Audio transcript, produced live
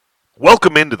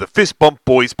Welcome into the Fist Bump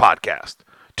Boys podcast.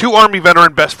 Two Army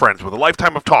veteran best friends with a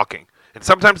lifetime of talking, and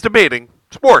sometimes debating,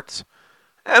 sports,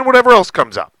 and whatever else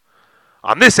comes up.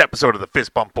 On this episode of the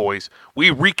Fist Bump Boys, we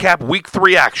recap Week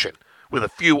 3 action with a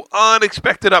few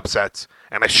unexpected upsets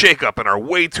and a shakeup in our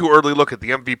way too early look at the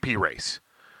MVP race.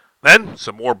 Then,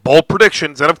 some more bold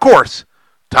predictions, and of course,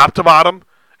 top to bottom,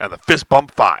 and the Fist Bump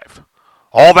 5.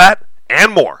 All that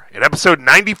and more in episode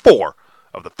 94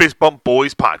 of the Fist Bump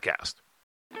Boys podcast.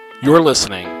 You're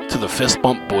listening to the Fist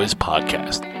Bump Boys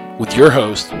podcast with your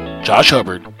host, Josh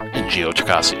Hubbard and Gio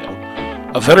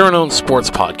Tricasio, a veteran-owned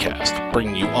sports podcast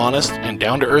bringing you honest and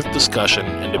down-to-earth discussion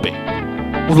and debate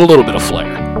with a little bit of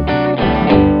flair.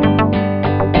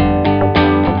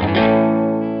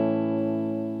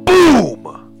 Boom!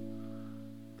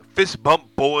 The Fist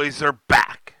Bump Boys are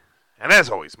back. And as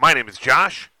always, my name is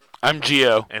Josh. I'm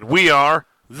Gio. And we are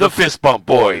The Fist Bump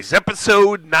Boys.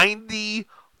 Episode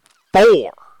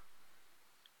 94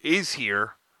 is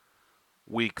here.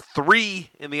 Week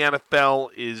 3 in the NFL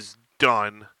is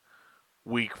done.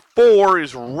 Week 4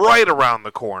 is right around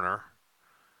the corner.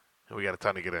 And we got a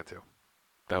ton to get into.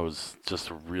 That was just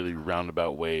a really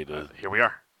roundabout way to... Here we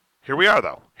are. Here we are,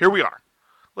 though. Here we are.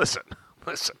 Listen.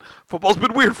 Football's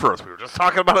been weird for us. We were just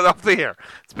talking about it off the air.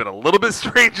 It's been a little bit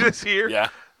strange this year. Yeah.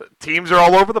 Teams are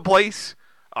all over the place.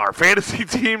 Our fantasy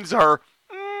teams are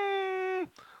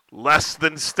less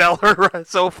than stellar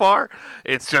so far.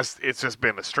 It's just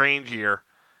been a strange year,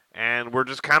 and we're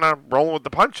just kind of rolling with the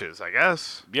punches, I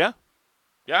guess. Yeah.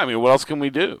 Yeah, I mean, what else can we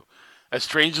do? As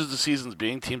strange as the season's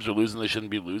being, teams are losing they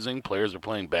shouldn't be losing. Players are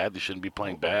playing bad they shouldn't be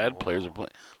playing bad. Players are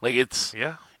playing... Like, it's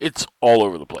all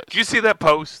over the place. Did you see that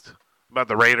post about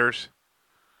the Raiders?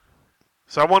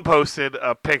 Someone posted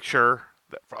a picture,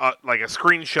 like a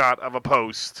screenshot of a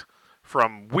post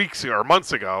from weeks or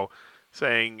months ago,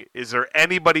 saying, is there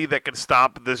anybody that can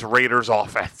stop this Raiders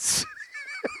offense?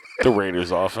 The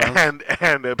Raiders offense?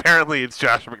 And apparently it's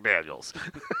Josh McDaniels.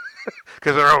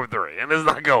 Because they're 0-3, and it's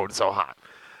not going so hot.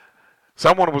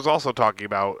 Someone was also talking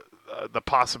about the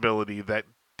possibility that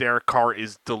Derek Carr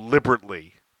is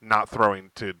deliberately not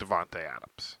throwing to Devontae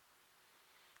Adams.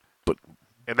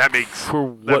 And that makes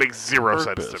zero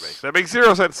sense to me. That makes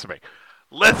zero sense to me.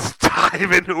 Let's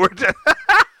dive into it.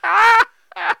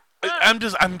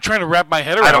 I'm trying to wrap my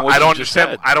head around what you just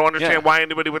said. I don't understand why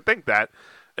anybody would think that,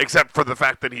 except for the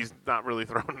fact that he's not really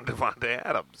throwing Devontae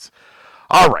Adams.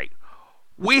 All right.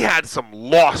 We had some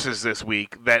losses this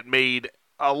week that made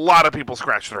a lot of people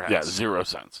scratch their heads. Yeah, 0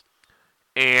 cents.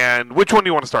 And which one do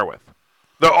you want to start with?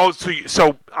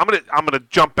 So I'm gonna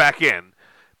jump back in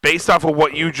based off of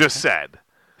what you just said.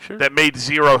 Sure. That made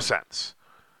 0 sense.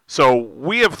 So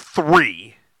we have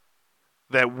 3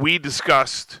 that we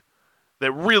discussed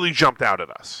that really jumped out at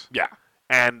us. Yeah.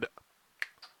 And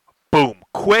boom,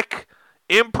 quick,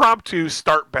 impromptu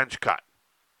start bench cut.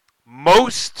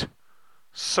 Most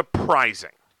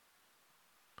surprising.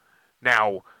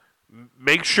 Now,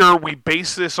 make sure we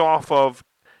base this off of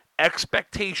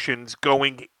expectations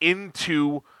going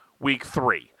into week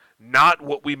 3, not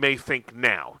what we may think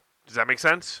now. Does that make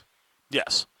sense?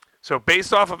 Yes. So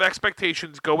based off of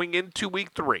expectations going into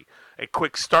week 3, a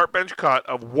quick start bench cut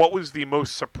of what was the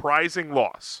most surprising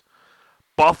loss.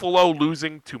 Buffalo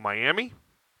losing to Miami,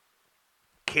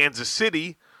 Kansas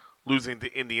City losing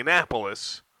to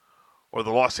Indianapolis, or the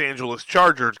Los Angeles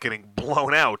Chargers getting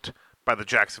blown out by the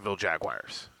Jacksonville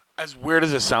Jaguars. As weird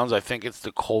as it sounds, I think it's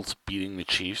the Colts beating the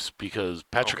Chiefs because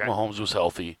Patrick Mahomes was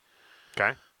healthy.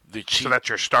 Okay. So that's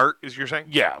your start, is you're saying?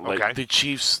 Yeah. The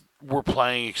Chiefs were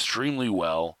playing extremely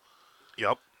well.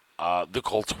 Yep. The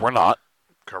Colts were not.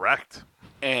 Correct.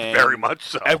 And very much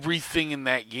so. Everything in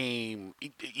that game,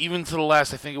 even to the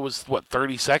last, I think it was,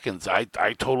 30 seconds, I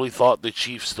totally thought the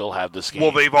Chiefs still had this game.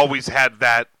 Well, they've always had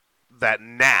that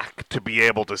knack to be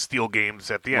able to steal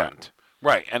games at the end.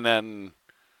 Right. And then,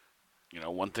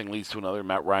 one thing leads to another.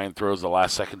 Matt Ryan throws the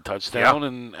last-second touchdown,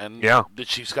 and the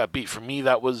Chiefs got beat. For me,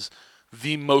 that was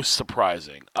the most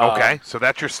surprising. Okay, so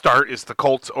that's your start, is the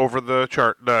Colts over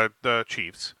the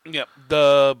Chiefs. Yeah,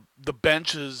 the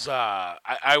bench is,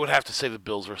 I would have to say the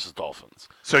Bills versus Dolphins.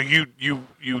 So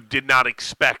you did not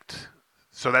expect,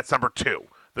 so that's number 2,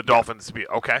 the Dolphins to be,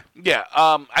 okay. Yeah,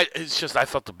 I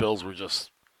thought the Bills were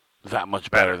just that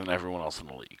much better than everyone else in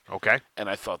the league. Okay. And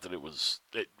I thought that it was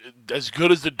as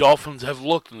good as the Dolphins have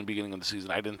looked in the beginning of the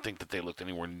season. I didn't think that they looked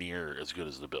anywhere near as good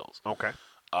as the Bills. Okay.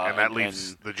 And that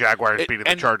leaves the Jaguars beating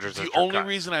the Chargers. The only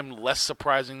reason I'm less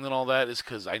surprising than all that is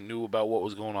because I knew about what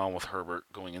was going on with Herbert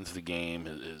going into the game.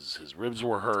 His ribs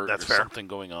were hurt. That's There's fair. Something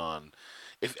going on.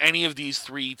 If any of these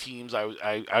 3 teams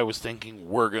I was thinking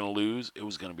were going to lose, it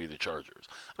was going to be the Chargers.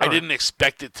 I didn't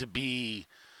expect it to be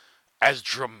as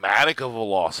dramatic of a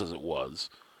loss as it was.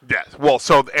 Yes. Well,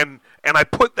 so and I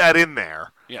put that in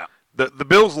there. Yeah. The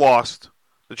Bills lost,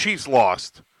 the Chiefs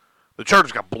lost, the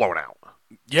Chargers got blown out.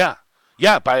 Yeah.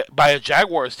 Yeah, by a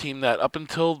Jaguars team that up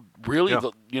until really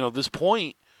this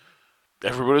point,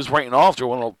 everybody was writing off. They're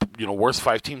one of the worst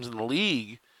 5 teams in the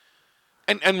league.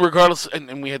 And regardless,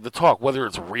 and we had the talk whether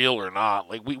it's real or not.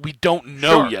 Like we don't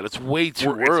know yet. It's way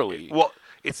too early.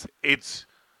 It's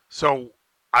so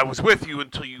I was with you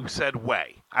until you said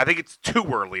way. I think it's too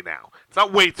early now. It's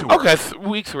not way too early. Okay,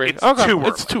 week 3. It's too early.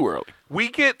 It's too early. We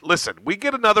get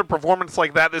another performance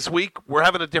like that this week. We're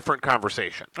having a different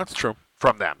conversation. That's true.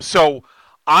 From them. So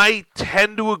I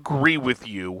tend to agree with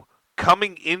you.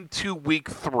 Coming into week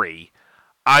 3,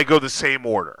 I go the same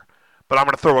order. But I'm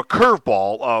going to throw a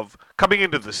curveball of coming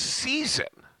into the season.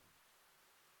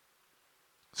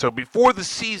 So before the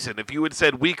season, if you had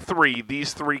said week 3,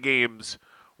 these 3 games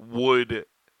would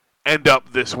end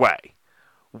up this way,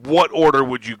 what order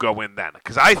would you go in then?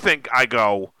 Because I think I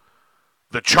go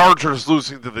the Chargers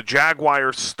losing to the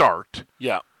Jaguars start.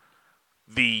 Yeah.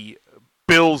 The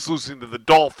Bills losing to the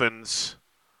Dolphins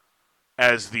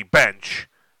as the bench,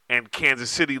 and Kansas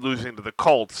City losing to the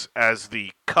Colts as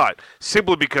the cut,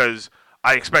 simply because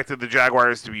I expected the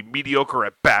Jaguars to be mediocre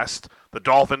at best, the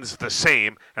Dolphins the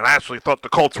same, and I actually thought the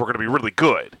Colts were going to be really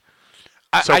good.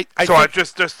 I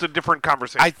just a different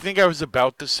conversation. I think I was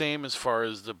about the same as far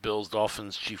as the Bills,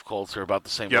 Dolphins, Chiefs, Colts are about the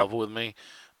same level with me.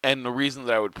 And the reason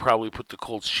that I would probably put the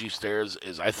Colts Chiefs there is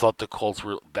I thought the Colts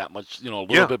were that much, a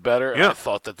little bit better, and I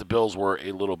thought that the Bills were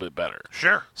a little bit better.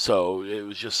 Sure. So it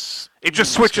was just... It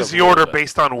just switches the order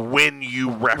based on when you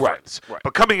reference. Right.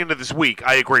 But coming into this week,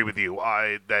 I agree with you.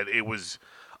 I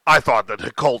thought that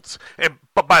the Colts...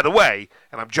 But by the way,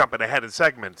 and I'm jumping ahead in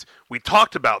segments, we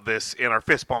talked about this in our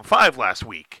Fist Bump 5 last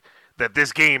week, that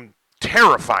this game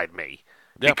terrified me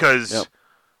because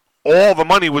all the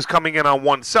money was coming in on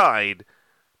one side,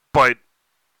 but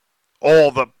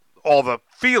all the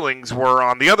feelings were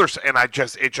on the other side, and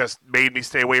it just made me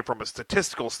stay away from a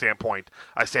statistical standpoint.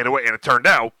 I stayed away, and it turned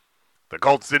out the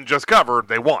Colts didn't just cover;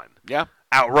 they won,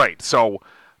 outright. So,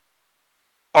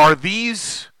 are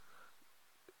these?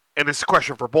 And this is a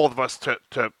question for both of us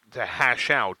to hash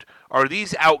out. Are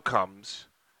these outcomes?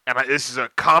 And this is a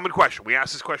common question. We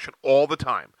ask this question all the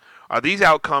time. Are these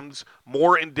outcomes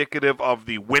more indicative of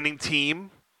the winning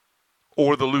team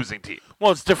or the losing team?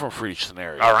 Well, it's different for each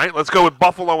scenario. All right, let's go with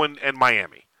Buffalo and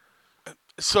Miami.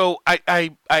 So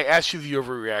I asked you the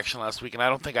overreaction last week, and I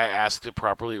don't think I asked it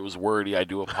properly. It was wordy. I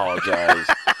do apologize.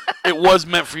 It was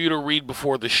meant for you to read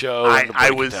before the show.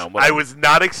 I was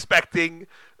not expecting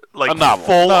like novel.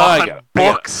 full-on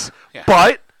books,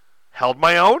 but held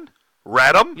my own,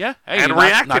 read them, and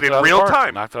reacted in real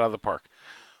time. Knocked it out of the park.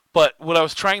 But what I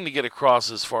was trying to get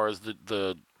across as far as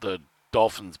the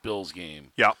Dolphins-Bills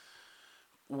game,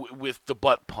 with the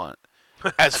butt punt,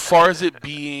 as far as it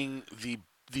being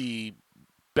the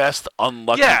best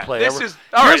unlucky play ever. This is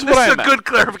a good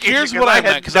clarification. Here's what I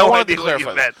meant, because I wanted to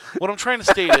clarify that. What I'm trying to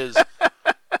state is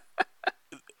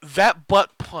that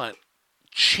butt punt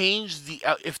changed the.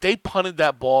 If they punted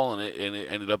that ball and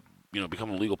it ended up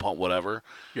becoming a legal punt, whatever.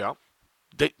 Yeah.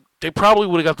 They probably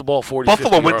would have got the ball 40.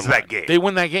 Buffalo wins that game. They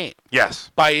win that game.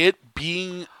 Yes. By it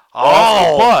being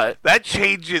off the butt. That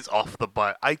changes off the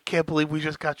butt. I can't believe we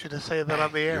just got you to say that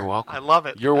on the air. You're welcome. I love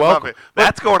it. You're welcome. Love it.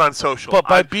 That's going on social. But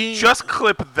by being just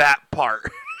clip that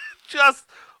part. Just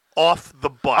off the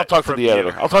butt. I'll talk to the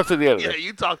editor. Yeah,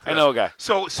 you talk to I know a guy.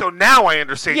 So now I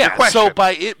understand your question. So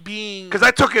by it being... Because I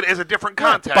took it as a different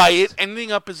context. By it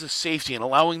ending up as a safety and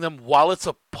allowing them, while it's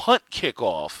a punt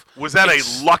kickoff... Was that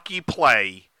a lucky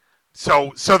play?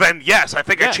 So then, yes, I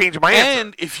think I changed my answer.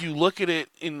 And if you look at it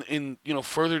in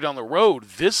further down the road,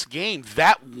 this game,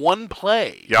 that one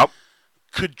play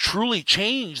could truly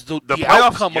change the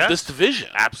outcome of this division.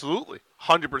 Absolutely.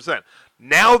 100%.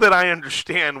 Now that I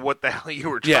understand what the hell you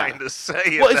were trying to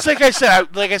say. Well, it's like I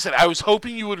said, I was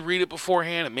hoping you would read it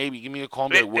beforehand and maybe give me a call.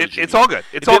 It's all good.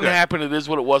 It didn't happen. It is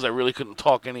what it was. I really couldn't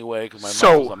talk anyway because my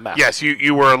mouth was a mess. Yes,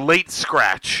 you were a late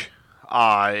scratch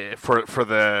for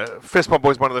the Fist Bump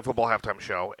Boys Monday Night Football halftime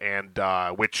show, and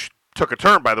which took a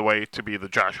turn, by the way, to be the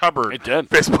Josh Hubbard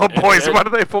Fist Bump Boys Monday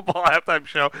Night Football halftime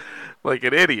show, like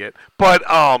an idiot. But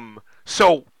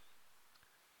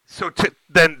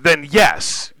then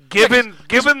yes. Given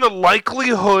the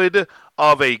likelihood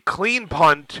of a clean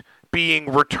punt being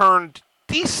returned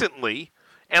decently,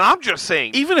 and I'm just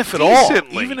saying, even if at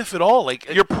all,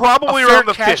 like you're probably around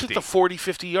the 50, at the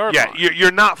 40-50 yard line.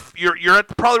 You're not. You're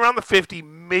at probably around the 50,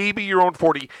 maybe your own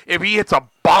 40. If he hits a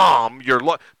bomb,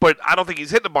 but I don't think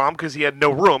he's hitting a bomb because he had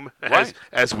no room,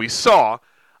 as we saw.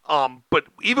 But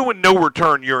even with no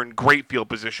return, you're in great field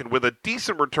position. With a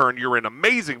decent return, you're in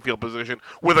amazing field position.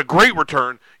 With a great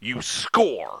return, you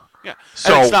score. Yeah,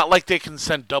 So and it's not like they can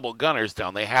send double gunners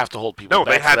down. They have to hold people no,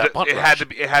 back they had for that to. punt It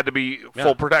rush. had to be Yeah.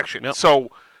 full protection. Yep. So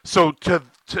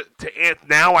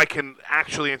now I can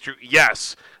actually answer.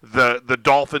 Yes, the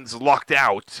Dolphins lucked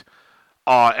out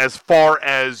as far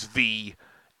as the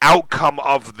outcome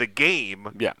of the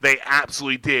game. Yeah. They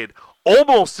absolutely did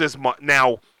almost as much.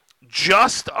 Now,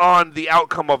 just on the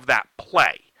outcome of that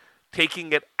play,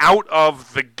 taking it out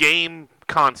of the game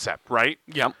concept, right?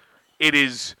 Yep. It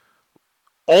is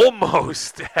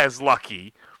almost as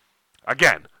lucky,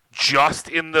 again, just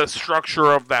in the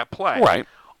structure of that play, Right.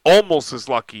 almost as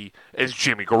lucky as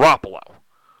Jimmy Garoppolo,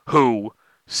 who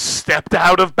stepped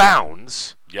out of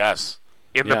bounds Yes.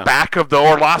 in the back of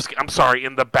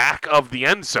in the back of the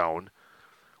end zone,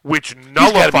 which He's got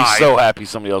to nullified. be so happy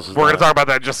somebody else is We're going to doing talk about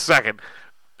that in just a second.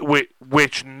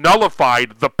 Which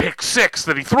nullified the pick six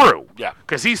that he threw. Yeah.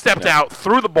 Because he stepped out,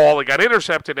 threw the ball, it got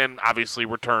intercepted, and obviously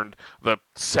returned the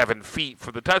 7 feet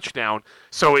for the touchdown.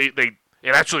 So it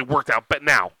actually worked out. But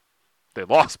now, they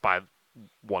lost by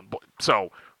 1 point.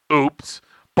 So, oops.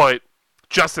 But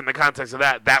just in the context of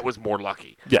that, that was more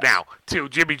lucky. Yes. Now, to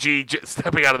Jimmy G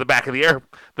stepping out of the back of the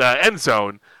end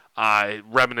zone,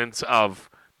 remnants of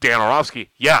Dan Orlovsky,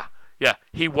 yeah,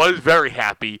 he was very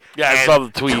happy. Yeah, I and saw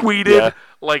the tweet. Tweeted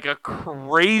like a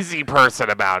crazy person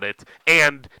about it.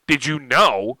 And did you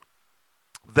know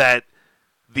that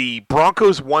the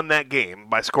Broncos won that game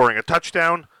by scoring a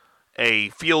touchdown, a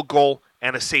field goal,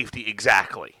 and a safety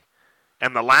exactly?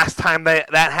 And the last time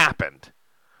that happened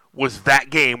was that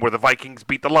game where the Vikings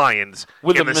beat the Lions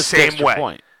with in a the missed same extra way.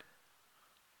 Point.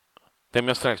 They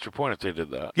missed an extra point if they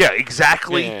did that. Yeah,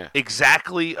 exactly. Yeah.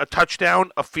 Exactly a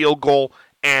touchdown, a field goal,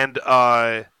 and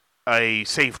a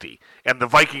safety. And the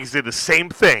Vikings did the same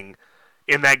thing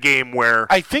in that game where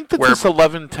I think that this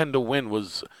 11-10 to win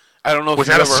was. I don't know if Was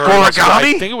you've that a ever heard of it.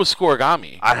 scoregami? I think it was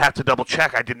scoregami. I'd have to double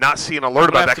check. I did not see an alert I'm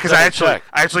gonna about that have to because I double-check.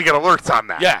 actually get alerts on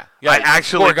that. Yeah. I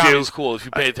actually scoregami do. is cool if you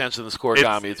pay attention to the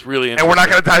scoregami. It's really And interesting. we're not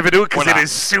going to dive into it because We're it not.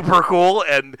 is super cool.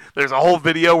 And there's a whole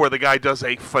video where the guy does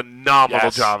a phenomenal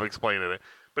Yes. job explaining it.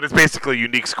 But it's basically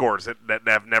unique scores that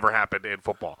have never happened in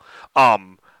football.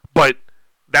 But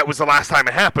that was the last time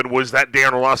it happened, was that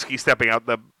Dan Orlovsky stepping out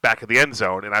the back of the end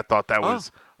zone. And I thought that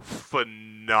was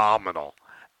phenomenal.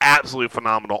 Absolutely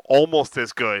phenomenal. Almost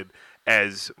as good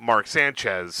as Mark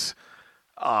Sanchez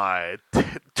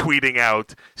tweeting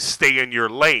out, "Stay in your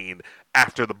lane"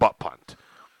 after the butt punt.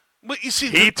 But you see,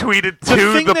 He tweeted the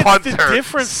to thing the that's punter, the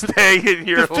difference- "Stay in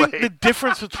your lane." the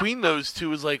difference between those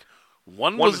two is like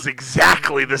one One was was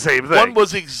exactly the same thing. one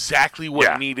was exactly what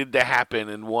Yeah. needed to happen,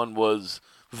 and one was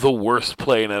the worst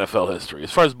play in NFL history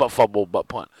as far as butt fumble, butt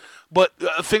punt. But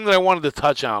a thing that I wanted to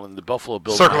touch on in the Buffalo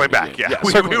Bills Circling Miami back, game. yeah.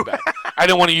 Circling back. I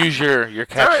don't want to use your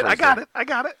catchphrase. All right, I got there. it. I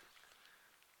got it.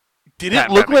 Did Pat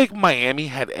it look Bettman. like Miami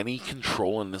had any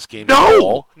control in this game at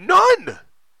all? No,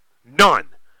 none.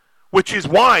 Which is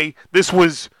why this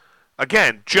was,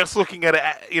 again, just looking at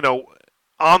it,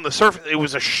 on the surface, it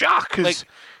was a shock because Like,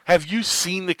 have you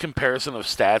seen the comparison of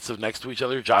stats of next to each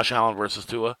other, Josh Allen versus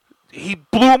Tua? he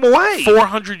blew him away.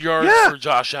 400 yards Yeah. for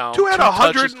Josh Allen. Tua had 2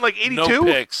 touches, 182? No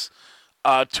picks.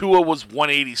 Tua was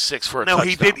 186 for a No,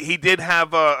 touchdown. he did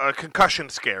have a concussion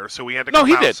scare, so we had to No, come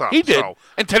he out did. some. He did. So,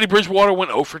 And Teddy Bridgewater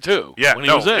went 0 for 2 yeah, when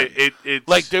he was in. It's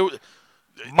Like, there,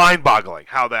 mind-boggling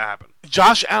how that happened.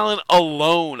 Josh Allen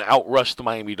alone outrushed the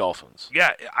Miami Dolphins.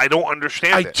 Yeah, I don't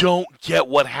understand I it. don't get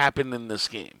what happened in this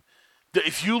game.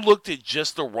 If you looked at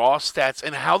just the raw stats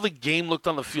and how the game looked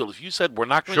on the field, if you said, we're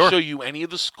not going to Sure. show you any of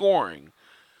the scoring,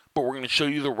 but we're going to show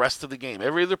you the rest of the game,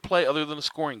 every other play other than a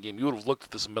scoring game, you would have looked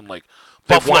at this and been like,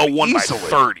 They Buffalo won by easily.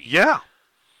 30. Yeah.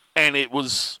 And it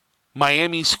was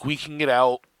Miami squeaking it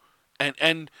out.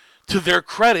 And to their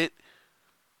credit,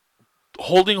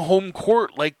 holding home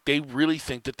court like they really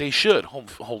think that they should.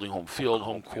 Holding home field,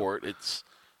 home court. It's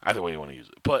either way you want to use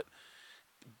it. But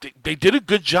they did a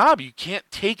good job. You can't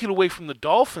take it away from the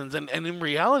Dolphins. And in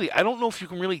reality, I don't know if you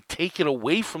can really take it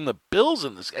away from the Bills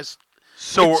in this.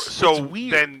 So It's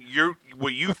weird. then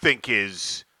what you think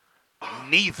is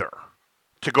neither.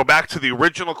 To go back to the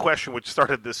original question, which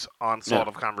started this onslaught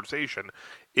of conversation,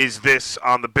 is this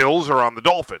on the Bills or on the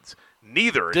Dolphins?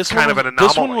 Neither. It's kind of an anomaly.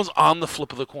 This one was on the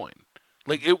flip of the coin.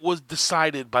 Like, it was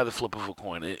decided by the flip of a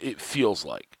coin. It feels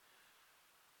like.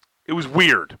 It was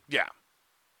weird. Yeah.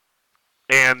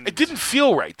 And It didn't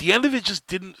feel right. The end of it just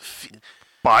didn't feel.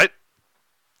 But,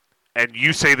 and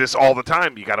you say this all the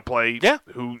time, you got to play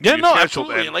who Yeah, you no, scheduled,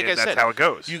 absolutely. and Like I that's said, how it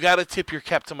goes. You got to tip your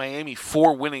cap to Miami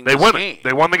for winning They this won game. it.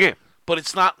 They won the game. But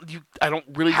it's not. I don't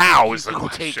really. How think is you the can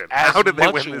question? Take as How did they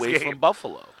much win this away game? from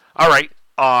Buffalo? All right.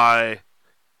 I'm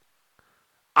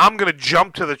going to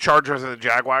jump to the Chargers and the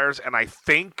Jaguars, and I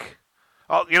think.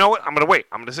 Oh, you know what? I'm going to wait.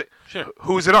 I'm going to say. Sure.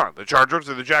 Who's it on? The Chargers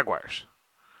or the Jaguars?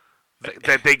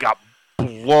 That they got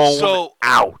blown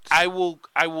out. I will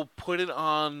put it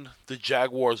on the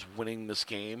Jaguars winning this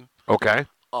game. Okay.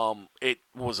 It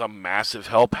was a massive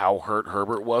help how hurt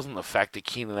Herbert was, and the fact that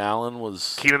Keenan Allen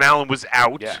was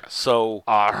out. Yeah. So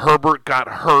Herbert got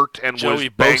hurt and Joey was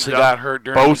banged Bosa up. got hurt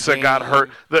during the Bosa game. got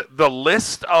hurt. The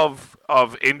list of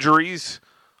injuries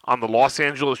on the Los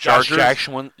Angeles Chargers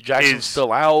Jackson's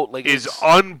still out. Like is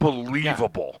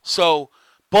unbelievable. Yeah. So,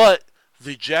 but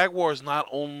the Jaguars not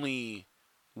only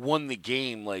won the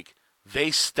game, like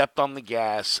they stepped on the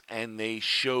gas and they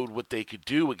showed what they could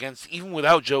do against, even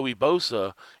without Joey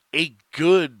Bosa, a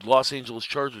good Los Angeles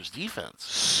Chargers defense.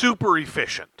 Super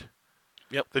efficient.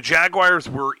 Yep. The Jaguars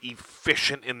were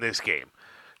efficient in this game.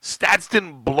 Stats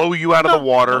didn't blow you out of the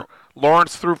water. No.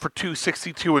 Lawrence threw for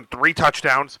 262 and 3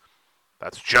 touchdowns.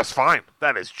 That's just fine.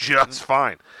 That is just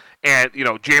fine. And,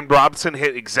 James Robinson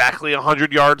hit exactly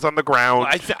 100 yards on the ground.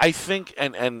 Well, I think,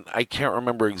 and I can't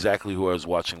remember exactly who I was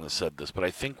watching that said this, but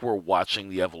I think we're watching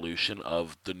the evolution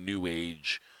of the new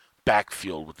age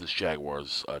backfield with this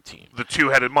Jaguars team. The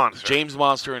two-headed monster. James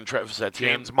Monster and Travis Etienne.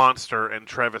 James Monster and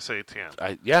Travis Etienne.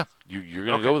 You're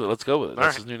going to go with it. Let's go with it.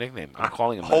 That's his new nickname. I'm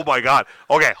calling him that. My God.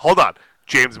 Okay, hold on.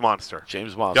 James Monster.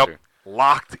 James Monster. Yep.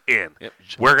 Locked in. Yep.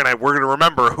 We're gonna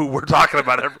remember who we're talking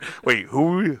about. Wait,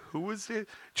 who was it?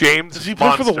 James. Does he play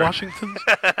Monster. for the Washingtons?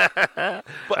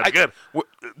 That's good.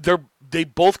 They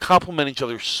both complement each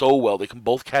other so well. They can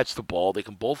both catch the ball. They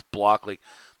can both block. Like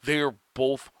they are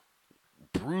both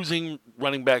bruising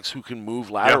running backs who can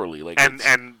move laterally. Yep. Like and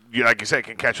like you said,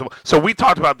 can catch the ball. So we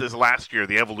talked about this last year,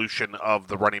 the evolution of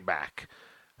the running back,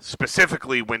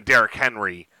 specifically when Derrick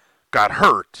Henry got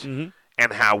hurt. Mm-hmm.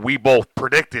 And how we both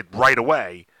predicted right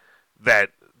away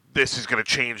that this is going to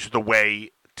change the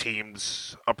way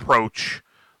teams approach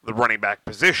the running back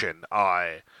position.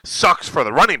 Sucks for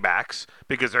the running backs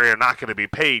because they're not going to be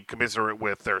paid commensurate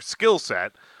with their skill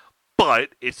set, but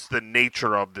it's the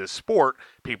nature of this sport.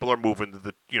 People are moving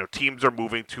to teams are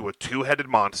moving to a two-headed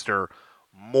monster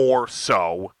more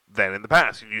so than in the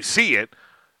past. And you see it,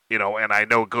 and I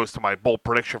know it goes to my bold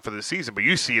prediction for this season, but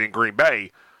you see it in Green Bay.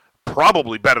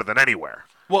 Probably better than anywhere.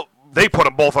 Well, they put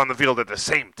them both on the field at the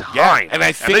same time, and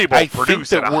I think they both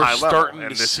produce that at a we're high starting level.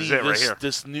 And to this see is it right here.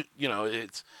 this new.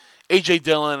 It's AJ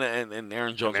Dillon and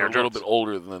Aaron Jones are a little bit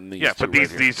older than these. Yeah, but two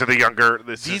these are the younger.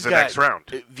 This is the next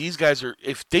round. These guys are.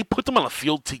 If they put them on the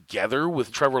field together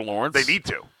with Trevor Lawrence, they need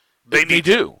to. They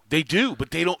do, but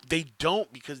they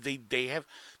don't because they have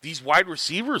these wide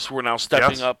receivers who are now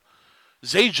stepping up.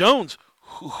 Zay Jones.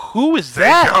 Who is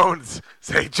that?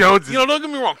 Zay Jones. Don't get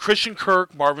me wrong. Christian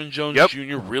Kirk, Marvin Jones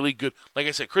Jr., really good. Like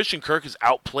I said, Christian Kirk has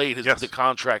outplayed the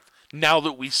contract now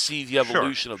that we see the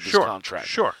evolution of this contract.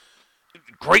 Sure.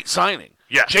 Great signing.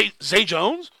 Yeah. Zay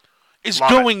Jones is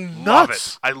going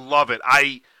nuts. I love it.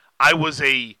 I was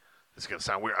this is going to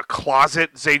sound weird, a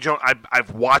closet Zay Jones.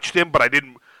 I've watched him, but I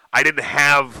didn't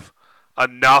have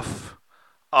enough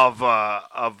of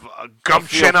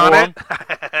gumption on it.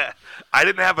 I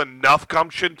didn't have enough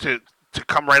gumption to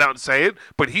come right out and say it,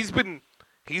 but he's been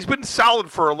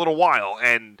solid for a little while,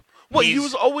 and he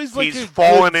was always like he's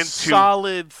fallen into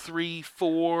solid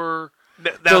 3-4.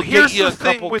 Now here's the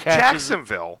thing with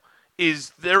Jacksonville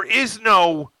is there is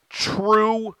no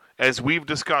true, as we've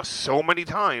discussed so many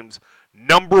times,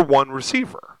 number one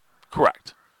receiver.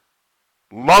 Correct.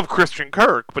 Love Christian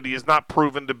Kirk, but he has not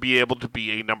proven to be able to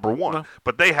be a number one. No.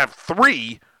 But they have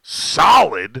 3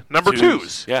 solid number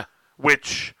twos. Yeah.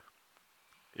 Which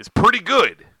is pretty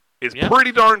good. It's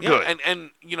pretty darn good.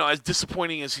 And as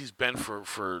disappointing as he's been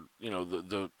for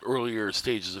the earlier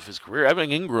stages of his career, Evan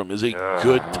Ingram is a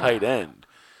good tight end.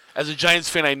 As a Giants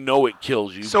fan, I know it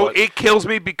kills you. So it kills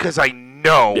me because I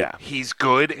know he's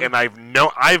good, and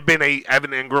I've been a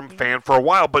Evan Ingram fan for a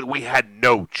while, but we had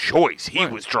no choice. He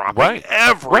was dropping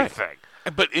everything. Right.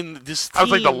 But in this team, I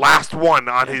was like the last one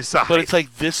on his side. But it's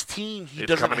like this team, he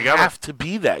doesn't have to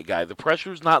be that guy. The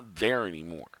pressure's not there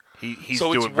anymore. He's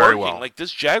so doing it's very working. well. Like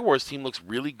this Jaguars team looks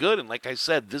really good, and like I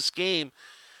said, this game,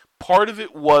 part of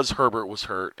it was Herbert was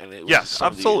hurt, and it was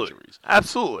some of the injuries.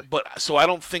 Absolutely. But so I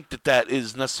don't think that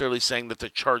is necessarily saying that the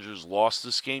Chargers lost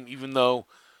this game, even though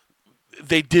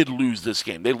they did lose this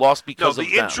game. They lost because of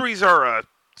the injuries are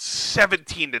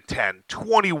 17-10,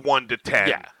 21-10.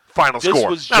 Yeah. Final score. This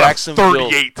was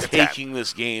Jacksonville 38-10. taking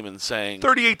this game and saying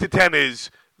 38-10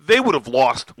 is they would have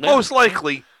lost most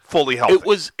likely fully healthy.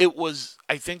 It was.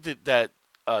 I think that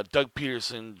Doug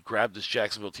Peterson grabbed this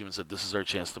Jacksonville team and said, "This is our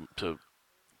chance to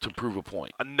prove a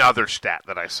point." Another stat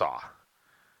that I saw.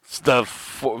 He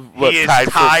is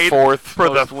tied for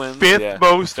the wins? fifth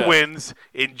most wins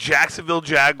in Jacksonville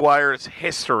Jaguars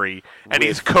history, and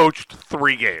he's coached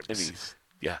 3 games.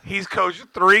 He's coached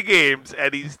 3 games,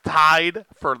 and he's tied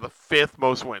for the 5th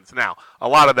most wins. Now, a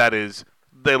lot of that is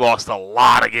they lost a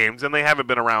lot of games, and they haven't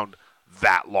been around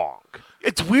that long.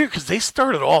 It's weird because they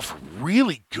started off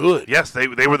really good. Yes, they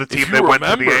were the team that went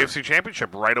to the AFC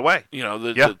Championship right away. You know,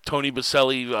 the Tony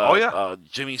Baselli,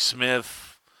 Jimmy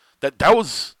Smith. That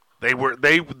was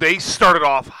they started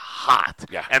off hot.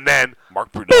 Yeah. And then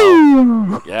Mark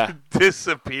Brunell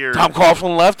disappeared. Tom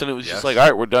Coughlin left, and it was just like, all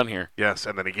right, we're done here. Yes,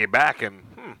 and then he came back, and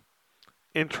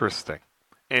interesting.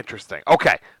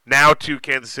 Okay, now to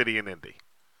Kansas City and Indy.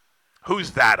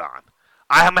 Who's that on?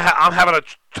 I'm having a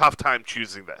tough time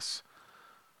choosing this.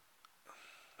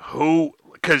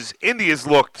 Because Indy has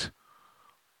looked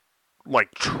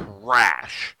like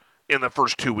trash in the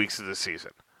first 2 weeks of the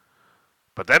season.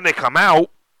 But then they come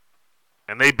out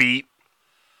and they beat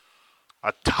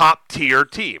a top-tier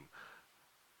team.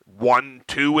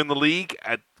 1-2 in the league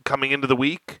coming into the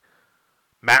week.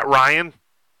 Matt Ryan,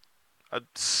 a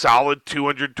solid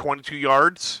 222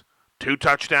 yards, 2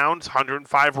 touchdowns,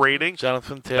 105 rating.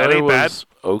 Jonathan Taylor was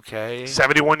okay.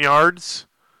 71 yards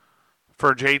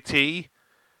for JT.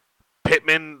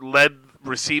 Pittman led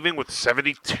receiving with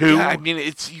 72. Yeah, I mean,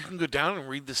 you can go down and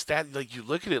read the stat. Like, you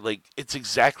look at it, like, it's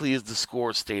exactly as the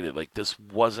score stated. Like, this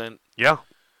wasn't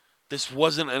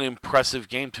an impressive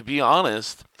game, to be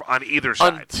honest. On either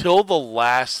side. Until the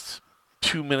last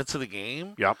 2 minutes of the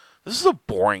game. Yep. This is a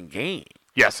boring game.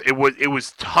 Yes, it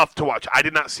was tough to watch. I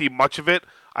did not see much of it.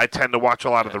 I tend to watch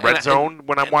a lot of the red zone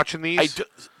when I'm watching these.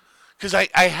 Because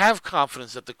I have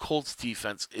confidence that the Colts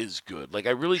defense is good. Like, I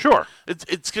really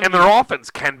it's gonna and their offense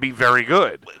can be very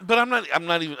good. But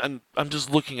I'm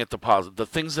just looking at the positive, the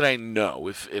things that I know.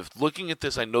 If looking at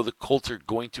this, I know the Colts are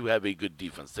going to have a good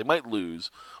defense. They might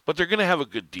lose, but they're going to have a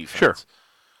good defense. Sure.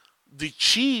 The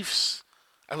Chiefs,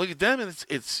 I look at them and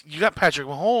it's you got Patrick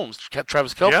Mahomes,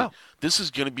 Travis Kelce. Yeah. This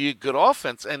is going to be a good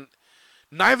offense, and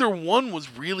neither one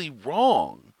was really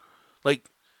wrong. Like,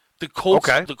 the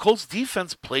Colts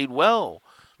defense played well.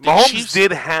 Mahomes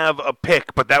did have a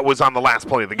pick, but that was on the last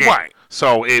play of the game. Right.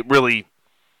 So it really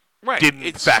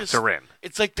didn't factor in.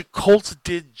 It's like the Colts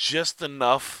did just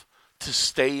enough to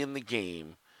stay in the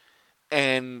game,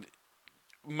 and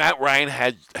Matt Ryan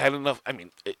had enough. I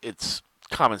mean, it's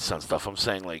common sense stuff. I'm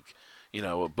saying, like,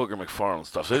 Booger McFarland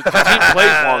stuff. So the team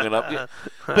plays long enough.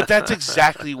 But that's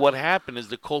exactly what happened is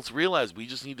the Colts realized we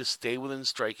just need to stay within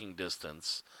striking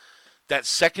distance. That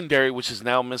secondary, which is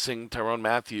now missing Tyrann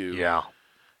Mathieu. Yeah,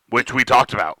 which we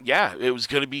talked about. Yeah, it was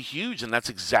going to be huge, and that's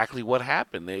exactly what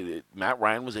happened. Matt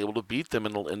Ryan was able to beat them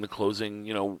in the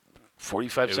closing,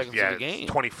 45 seconds of the game.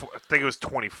 24. I think it was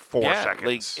 24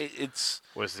 seconds. Like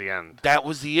was the end. That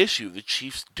was the issue. The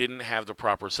Chiefs didn't have the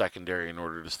proper secondary in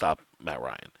order to stop Matt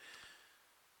Ryan.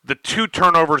 The 2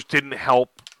 turnovers didn't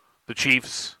help the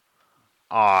Chiefs.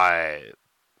 They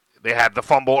had the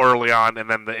fumble early on, and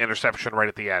then the interception right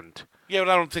at the end. Yeah, but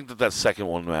I don't think that second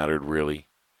one mattered, really.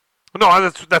 No,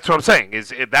 that's what I'm saying.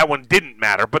 That one didn't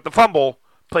matter, but the fumble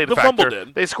played a factor. The fumble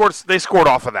did. They scored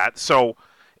off of that. So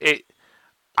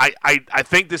I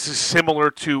think this is similar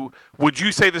to. Would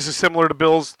you say this is similar to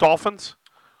Bills Dolphins,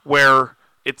 where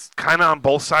it's kind of on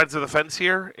both sides of the fence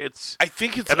here? I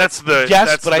think it's, and that's the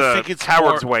I think it's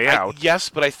coward's way out. Yes,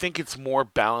 but I think it's more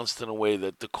balanced in a way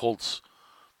that the Colts.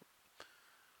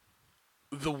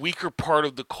 The weaker part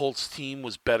of the Colts team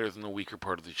was better than the weaker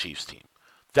part of the Chiefs team.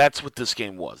 That's what this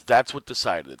game was. That's what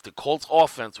decided it. The Colts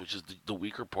offense, which is the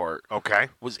weaker part,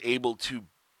 was able to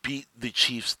beat the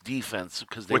Chiefs defense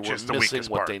because they were missing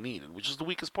what they needed, which is the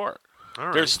weakest part.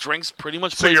 Right. Their strengths pretty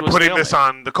much. So you're putting this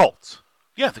on the Colts?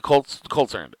 Yeah, the Colts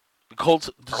earned it. The Colts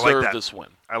deserve this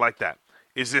win. I like that.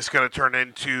 Is this going to turn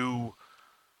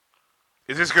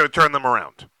them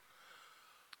around?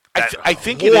 I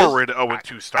think it is. Horrid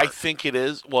 0-2 start. I think it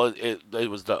is. Well, it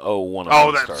was the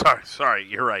 0-1 start. Sorry.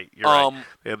 You're right.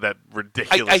 They had that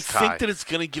ridiculous I tie. think that it's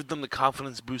going to give them the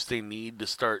confidence boost they need to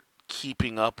start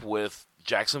keeping up with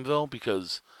Jacksonville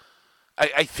because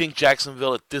I think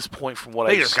Jacksonville at this point, from what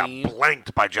I've seen, they just got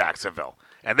blanked by Jacksonville,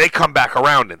 and they come back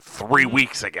around in 3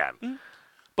 weeks again. Mm-hmm.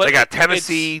 But they got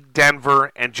Tennessee,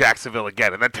 Denver, and Jacksonville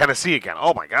again, and then Tennessee again.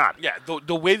 Oh my God! Yeah,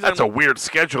 the way that's a weird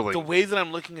scheduling. The way that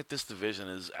I'm looking at this division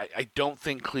is, I don't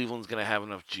think Cleveland's going to have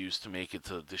enough juice to make it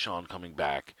to Deshaun coming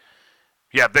back.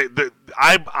 Yeah,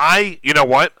 you know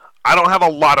what? I don't have a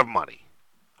lot of money.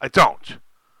 I don't,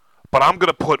 but I'm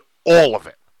going to put all of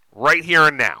it right here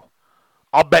and now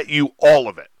I'll bet you all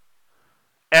of it.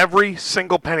 Every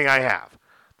single penny I have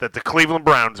that the Cleveland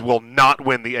Browns will not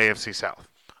win the AFC South.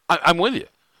 I'm with you.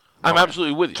 I'm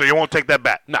absolutely with you. So you won't take that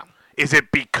bet? No. Is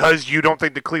it because you don't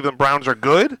think the Cleveland Browns are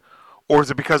good? Or is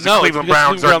it because the No, Cleveland it's because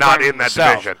Browns Cleveland are not Browns in that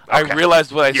South. division? I Okay.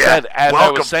 realized what I said as I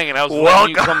was saying it. I was letting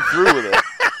you come through with it.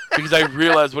 Because I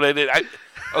realized what I did.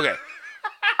 Okay.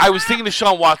 I was thinking of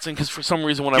Sean Watson because for some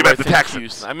reason whenever I think of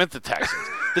Houston, I meant the Texans.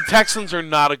 The Texans are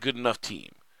not a good enough team.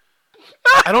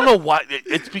 I don't know why.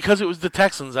 It's because it was the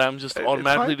Texans. I'm just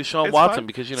automatically to Sean Watson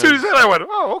because, you know. As soon as that, I went,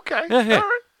 oh, okay. Yeah. All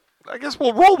right. I guess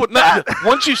we'll roll with that.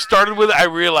 Once you started with it, I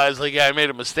realized, I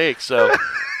made a mistake. So,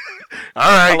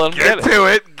 all right,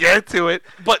 get to it.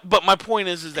 But my point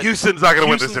is that Houston's not going to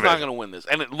win this division. Houston's not going to win this,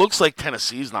 and it looks like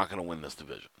Tennessee's not going to win this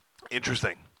division.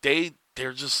 Interesting.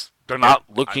 They're not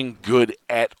looking good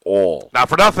at all. Not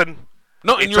for nothing.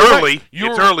 No, it's early. Right.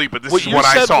 It's early, but this is what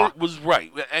I saw. Was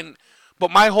right, but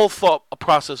my whole thought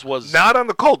process was not on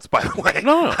the Colts, by the way.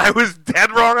 No. I was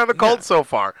dead wrong on the Colts so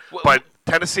far. But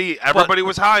Tennessee, everybody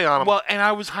was high on them. Well, and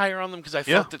I was higher on them because I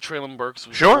thought that Treylon Burks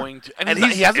was going to. And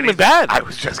he hasn't been bad. I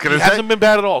was just going to say. He hasn't been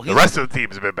bad at all. The rest of the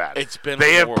teams have been bad.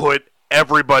 They have put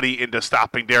everybody into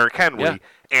stopping Derrick Henry,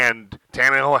 and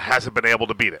Tannehill hasn't been able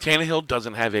to beat it. Tannehill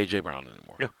doesn't have A.J. Brown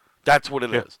anymore. Yeah. That's what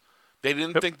it is. They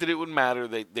didn't think that it would matter.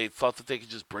 They thought that they could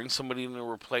just bring somebody in to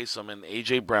replace him, and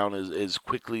A.J. Brown is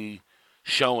quickly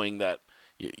showing that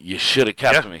you should have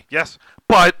kept me. Yes,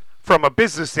 but from a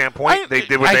business standpoint, they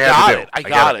did what they had to do. I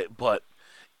got it, but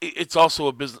it's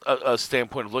also a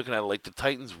standpoint of looking at it like the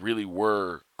Titans really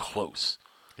were close.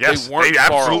 Yes, they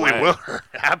absolutely were.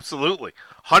 Absolutely.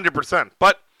 100%.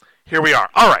 But here we are.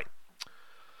 All right.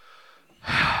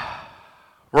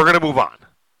 We're going to move on.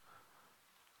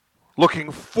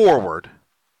 Looking forward,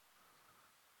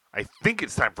 I think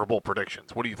it's time for bold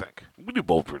predictions. What do you think? We do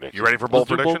bold predictions. You ready for bold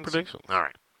predictions? All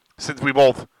right. Since we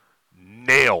both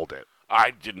nailed it.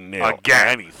 I didn't nail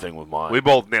anything with mine. We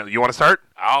both nailed it. You want to start?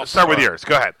 I'll start with yours.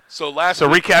 Go ahead. So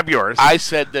recap yours. I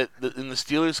said that in the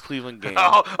Steelers-Cleveland game.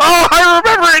 Oh, I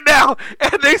remember it now.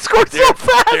 And they scored so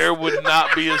fast. There would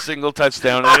not be a single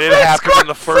touchdown, and it happened in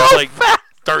the first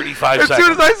 35 seconds. As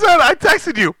soon as I said it, I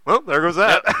texted you. Well, there goes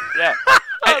that. Yeah.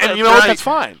 And you know what? That's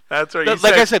fine. That's right.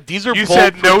 I said, these are bold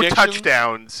predictions. You said no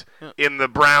touchdowns in the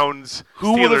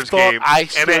Browns-Steelers game,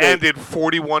 and it ended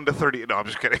 41-30. No, I'm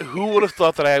just kidding. Who would have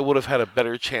thought that I would have had a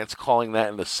better chance calling that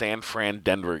in the San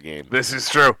Fran-Denver game? This is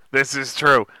true. That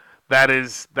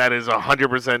is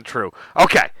 100% true.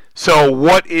 Okay, so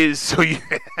what is so?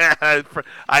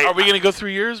 Are we going to go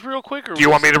through yours real quick? Or do you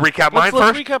want me to recap mine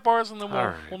first? Let's recap ours and then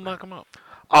we'll knock them out.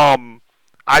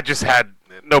 I just had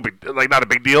not a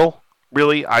big deal.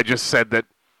 Really, I just said that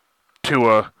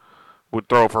Tua would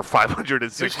throw for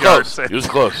 506 yards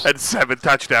and 7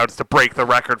 touchdowns to break the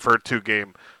record for a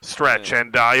 2-game stretch,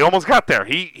 and he almost got there.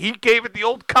 He gave it the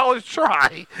old college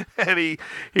try, and he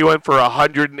went for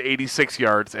 186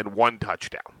 yards and 1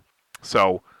 touchdown.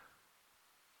 So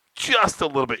just a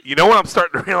little bit. You know what I'm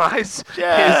starting to realize?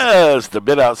 Just a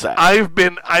bit outside. I've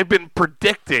been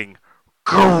predicting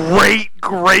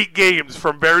great games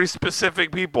from very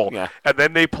specific people, and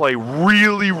then they play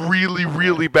really, really,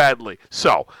 really badly.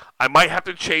 So I might have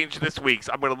to change this week's.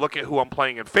 I'm going to look at who I'm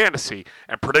playing in fantasy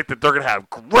and predict that they're going to have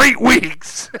great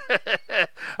weeks.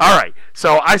 All right.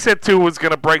 So I said Tua was going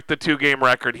to break the 2-game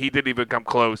record. He didn't even come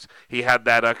close. He had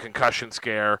that concussion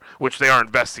scare, which they are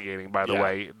investigating, by the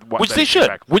way. Which they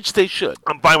should.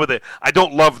 I'm fine with it. I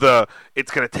don't love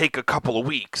it's going to take a couple of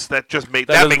weeks. That just makes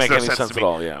no sense to me. At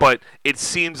all, yeah. But it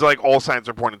seems like all signs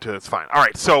are pointing to it's fine. All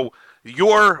right. So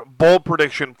your bold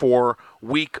prediction for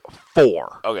week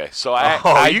 4. Okay, so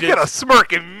you get a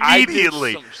smirk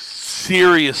immediately. I did some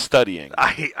serious studying.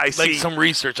 I see some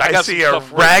research. I see a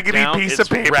raggedy piece of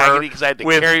paper because I had to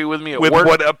carry it with me at with work.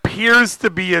 what appears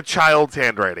to be a child's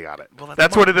handwriting on it. Well,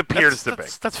 that's what it appears to be.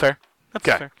 That's fair. That's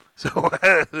fair. So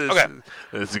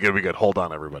this is gonna be good. Hold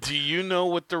on, everybody. Do you know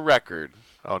what the record?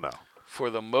 Oh no. For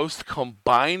the most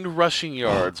combined rushing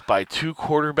yards by 2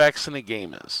 quarterbacks in a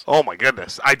game is? Oh, my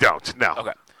goodness. I don't. No.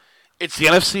 Okay. It's the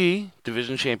NFC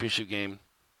Division Championship game,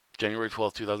 January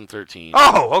 12th, 2013.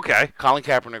 Oh, okay. Colin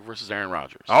Kaepernick versus Aaron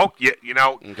Rodgers. Oh, yeah,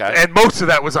 okay. And most of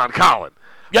that was on Colin.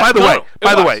 Yeah,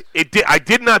 by the way, I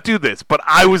did not do this, but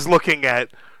I was looking at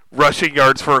rushing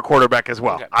yards for a quarterback as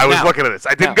well. Okay. I was looking at this.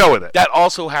 I didn't go with it. That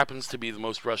also happens to be the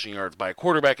most rushing yards by a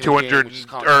quarterback in 200, the game, which is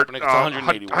Colin Kaepernick. It's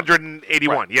 181.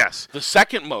 181, right. Yes. The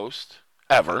second most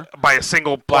ever. By a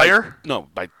single player?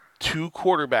 By 2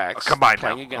 quarterbacks combined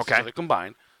playing against each other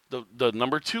combined. The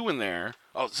number 2 in there.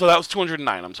 Oh, so that was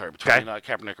 209, I'm sorry, between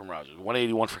Kaepernick and Rodgers.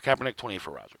 181 for Kaepernick, 28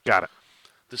 for Rodgers. Got it.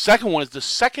 The second one is the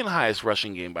second highest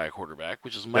rushing game by a quarterback,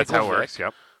 which is Michael That's how it Vick works.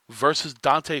 Yep. versus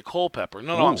Dante Culpepper.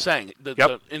 No, Ooh. I'm saying the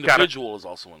Yep. individual is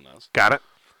also in this. Got it.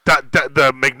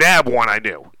 The McNabb one I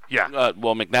knew. Yeah.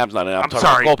 Well, McNabb's not in. I'm talking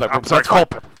sorry. about Culpepper. I'm sorry, That's fine.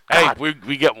 Culpepper. Hey, God.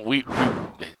 we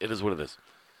it is what it is.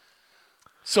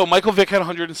 So Michael Vick had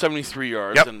 173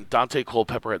 yards, Yep. and Dante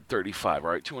Culpepper had 35.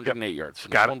 All right, 208 yards.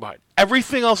 Finished Got it. one behind.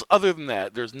 Everything else other than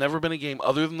that, there's never been a game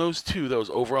other than those two that was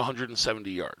over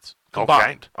 170 yards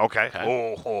combined. Okay.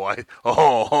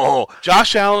 Oh.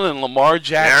 Josh Allen and Lamar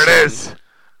Jackson There it is.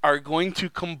 are going to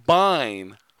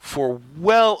combine for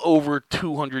well over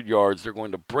 200 yards. They're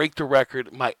going to break the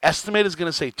record. My estimate is going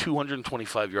to say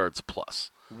 225 yards plus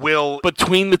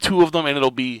between the two of them, and it'll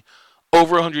be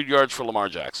over 100 yards for Lamar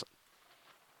Jackson.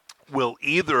 Will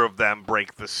either of them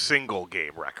break the single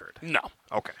game record? No.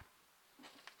 Okay.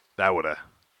 That would have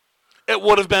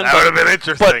been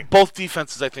interesting. But both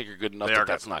defenses, I think, are good enough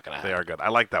that's not going to happen. They are good. I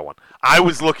like that one. I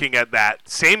was looking at that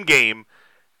same game,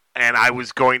 and I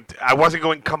wasn't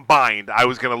going combined. I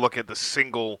was going to look at the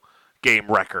single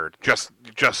game record, just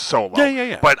solo.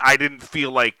 Yeah. But I didn't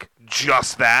feel like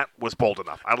just that was bold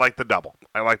enough. I like the double.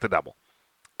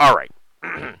 All right.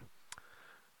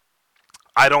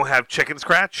 I don't have chicken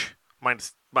scratch.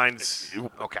 Mine's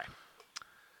okay.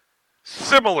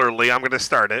 Similarly, I'm going to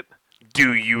start it.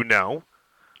 Do you know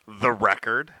the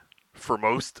record for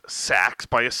most sacks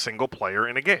by a single player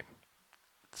in a game?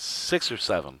 6 or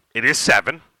 7. It is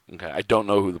 7. Okay, I don't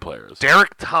know who the player is.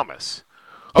 Derek Thomas.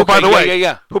 Who, by the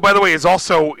way, is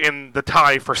also in the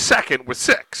tie for second with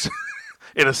 6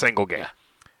 in a single game. Yeah.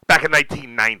 Back in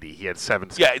 1990, he had 7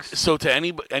 sacks. Yeah, so to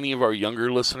any of our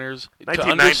younger listeners, to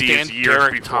 1990 understand is years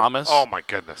Derek before. Thomas, Oh, my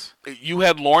goodness. you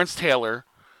had Lawrence Taylor.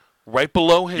 Right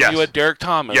below him, Yes. you had Derek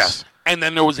Thomas. Yes. And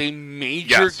then there was a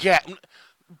major Yes. gap.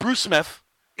 Bruce Smith.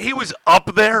 He was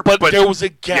up there, But there was a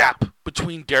gap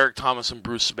between Derek Thomas and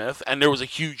Bruce Smith, and there was a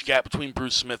huge gap between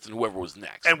Bruce Smith and whoever was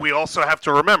next. And we also have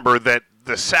to remember that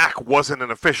the sack wasn't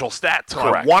an official stat till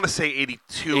Correct. I want to say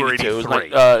 82 or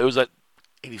 83. It was at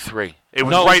 83. It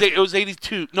was right. It was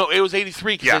 82. No, it was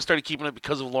 83 because Yeah. I started keeping it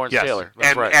because of Lawrence Yes. Taylor.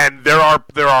 That's right. And there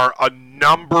are a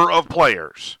number of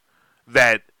players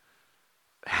that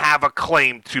have a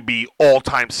claim to be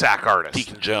all-time sack artists.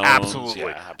 Deacon Jones. Absolutely.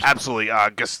 Yeah, Absolutely.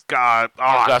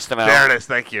 Augustino. There it is.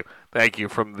 Thank you.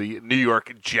 From the New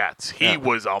York Jets. He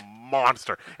was a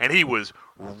monster, and he was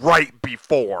right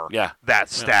before that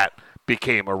stat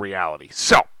became a reality.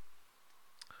 So,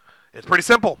 it's pretty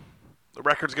simple. The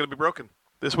record's going to be broken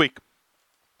this week.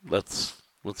 Let's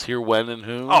hear when and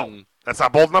who. Oh, that's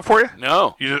not bold enough for you?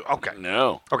 No. Okay.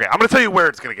 No. Okay, I'm going to tell you where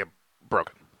it's going to get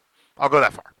broken. I'll go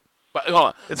that far. But hold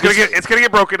on. It's gonna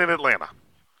get broken in Atlanta.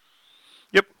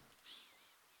 Yep.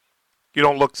 You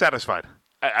don't look satisfied.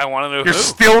 I want to know You're who.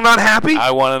 still not happy?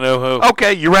 I want to know who.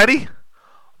 Okay, you ready?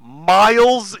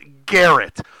 Myles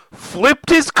Garrett flipped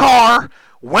his car,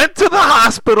 went to the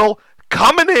hospital,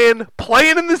 coming in,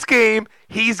 playing in this game.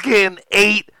 He's getting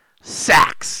 8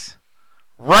 sacks.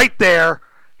 Right there.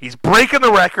 He's breaking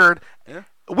the record. Yeah.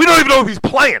 We don't even know if he's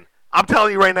playing. I'm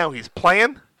telling you right now, he's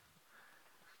playing.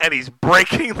 And he's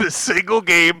breaking the single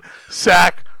game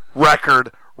sack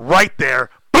record right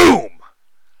there. Boom!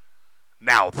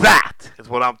 Now that is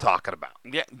what I'm talking about.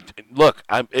 Yeah, look,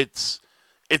 it's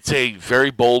a very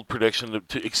bold prediction,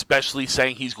 to especially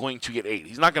saying he's going to get 8.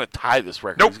 He's not going to tie this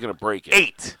record. Nope. He's going to break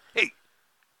it. 8.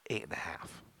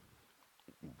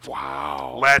 8.5.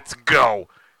 Wow. Let's go.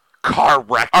 Car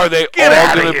wreck. Are they Get all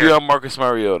outta going to here. be on Marcus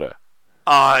Mariota?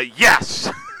 Yes.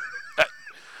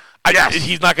 Yes.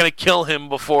 He's not going to kill him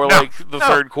before the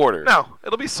third quarter. No,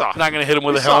 it'll be soft. Not going to hit him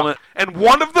with a It'll be helmet. soft. And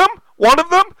one of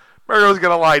them, Mario's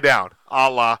going to lie down, a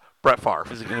la Brett Favre.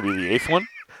 Is it going to be the 8th one?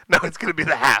 No, it's going to be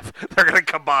the half. They're going to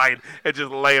combine and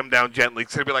just lay him down gently.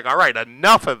 It's going to be like, all right,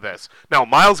 enough of this. Now,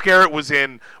 Myles Garrett was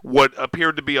in what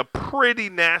appeared to be a pretty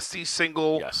nasty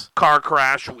single car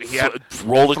crash. He had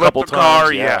rolled a couple times.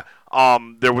 Car, yeah.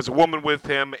 There was a woman with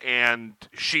him, and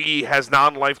she has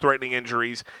non-life-threatening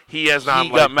injuries. He has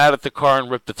non-life. He got mad at the car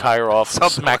and ripped the tire off and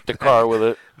smacked the car with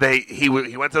it. He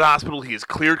went to the hospital. He is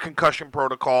cleared concussion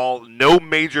protocol. No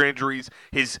major injuries.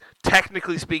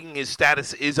 Technically speaking, his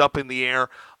status is up in the air.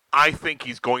 I think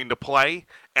he's going to play,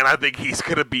 and I think he's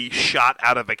going to be shot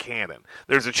out of a cannon.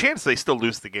 There's a chance they still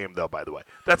lose the game, though, by the way.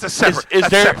 That's a separate.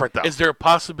 Separate, though. Is there a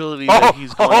possibility that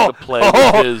he's going to play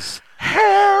with his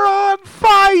hair on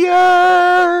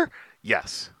fire?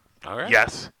 Yes. All right.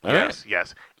 Yes. All yes. right.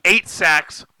 Yes. 8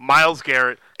 sacks. Myles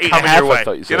Garrett. 8.5, coming your way. I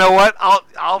thought you said. You know what?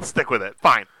 I'll stick with it.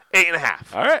 Fine.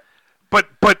 8.5. All right.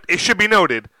 But it should be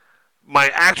noted,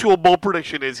 my actual bold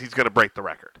prediction is he's going to break the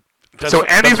record. So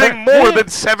anything more than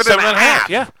 7.5.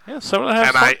 Yeah,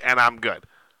 7.5. And I'm good.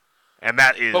 And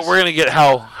that is... But we're going to get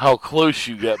how close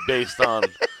you get based on...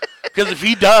 Because if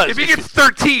he does... If he gets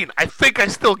 13, I think I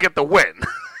still get the win.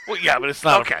 Well, yeah, but it's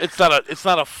not. Okay. It's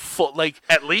not a full like.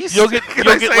 At least you'll get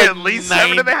like at least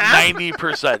 7.5?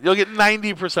 90%. You'll get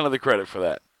 90% of the credit for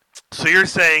that. So you're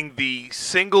saying the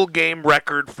single game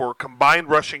record for combined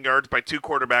rushing yards by two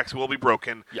quarterbacks will be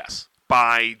broken? Yes.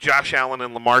 By Josh Allen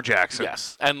and Lamar Jackson.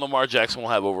 Yes, and Lamar Jackson will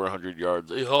have over 100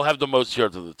 yards. He'll have the most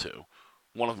yards of the two.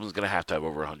 One of them is going to have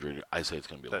over 100. I say it's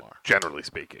going to be Lamar. Generally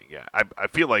speaking, yeah. I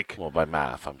feel like... Well, by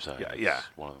math, I'm saying. Yeah.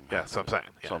 One of them yeah, so I'm saying.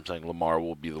 Yeah. So I'm saying Lamar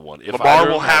will be the one. If Lamar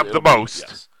will have the most,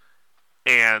 yes.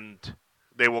 And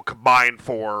they will combine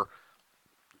for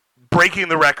breaking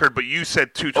the record, but you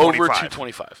said 225. Over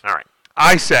 225. All right.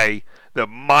 I say that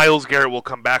Myles Garrett will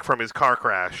come back from his car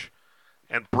crash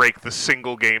and break the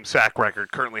single-game sack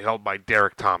record currently held by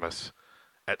Derek Thomas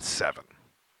at 7.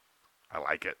 I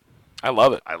like it. I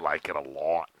love it. I like it a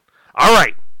lot. All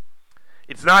right.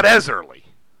 It's not as early.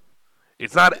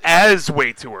 It's not as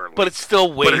way too early. But it's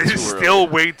still way too early. But it is still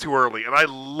way too early. And I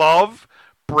love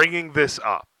bringing this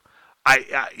up.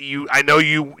 I know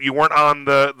you weren't on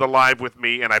the live with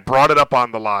me, and I brought it up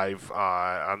on the live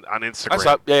on Instagram. I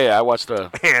saw, yeah, I watched the...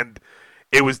 And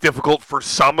it was difficult for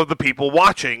some of the people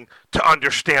watching to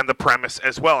understand the premise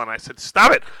as well. And I said,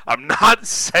 stop it. I'm not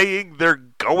saying they're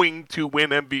going to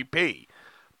win MVP.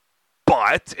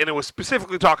 But, and it was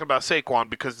specifically talking about Saquon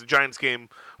because the Giants game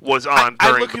was on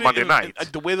during Monday night.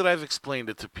 The way that I've explained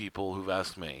it to people who've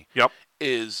asked me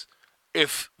is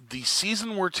if the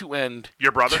season were to end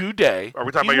your brother? Today... Are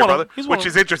we talking about your brother? Which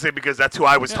is interesting because that's who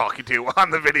I was talking to on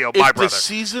the video, my brother. If the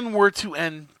season were to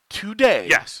end today...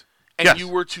 Yes. And you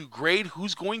were to grade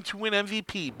who's going to win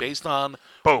MVP based on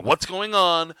Boom. What's going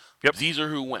on, these are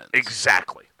who wins.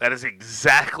 Exactly. That is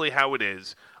exactly how it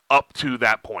is up to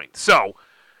that point. So...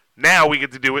 Now we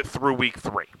get to do it through week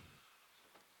 3.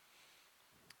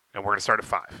 And we're going to start at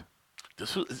 5.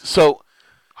 This was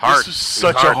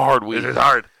such a hard week. This is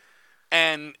hard.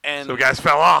 And so guys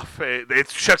fell off.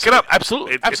 It's shook it up.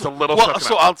 Absolutely. It's a little shook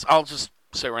so up. I'll just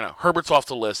say right now, Herbert's off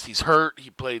the list. He's hurt. He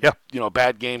played a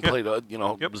bad game, played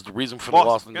was the reason for the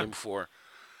loss in the game before.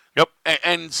 Yep.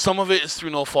 And some of it is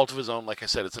through no fault of his own. Like I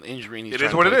said, it's an injury and he's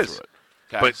trying to play through it.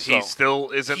 Okay, but he still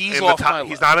isn't in the top.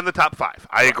 He's not in the top 5.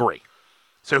 I agree.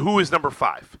 So who is number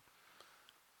 5?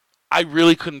 I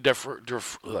really couldn't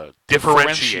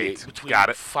differentiate between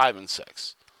 5 and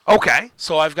 6. Okay.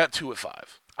 So I've got 2 at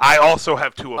 5. I also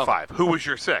have 2 at 5. Who was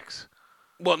your 6?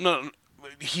 Well, no.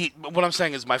 What I'm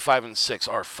saying is my 5 and 6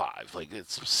 are 5. Like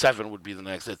 7 would be the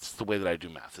next. It's the way that I do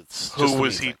math. It's who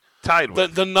was he tied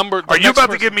with? The number. Are you about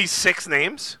to give me 6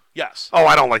 names? Yes. Oh,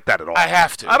 I don't like that at all. I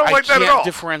have to. I don't like that at all. I can't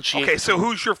differentiate. Okay, so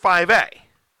who's your 5A?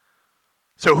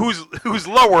 So who's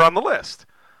lower on the list?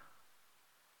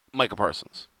 Micah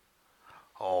Parsons.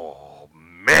 Oh,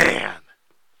 man.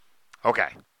 Okay.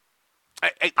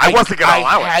 I wasn't going to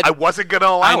allow it. I wasn't going to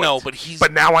allow it. I know,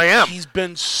 but now I am. He's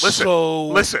been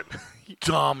Listen.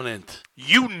 Dominant.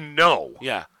 You know.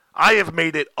 Yeah. I have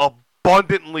made it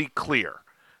abundantly clear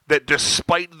that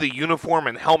despite the uniform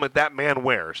and helmet that man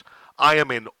wears, I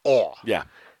am in awe. Yeah.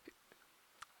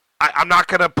 I'm not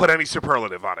going to put any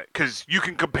superlative on it because you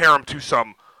can compare him to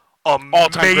some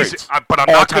amazing, but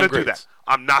I'm not going to do that.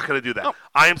 I'm not going to do that. No.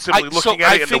 I am simply looking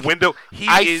at it in the window.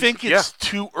 I think it's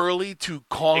too early to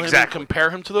call him and compare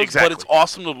him to those, but it's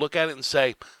awesome to look at it and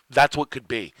say, that's what could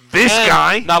be. This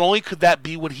guy... Not only could that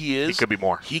be what he is... He could be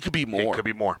more. He could be more. He could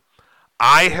be more.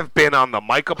 I have been on the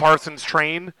Micah Parsons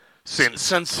train since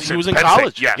he was in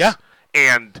college. Yes. Yeah.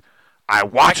 And I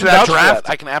watched that draft.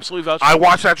 I can absolutely vouch for that. I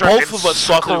watched that draft. Both of us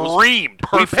thought that it was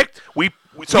perfect. He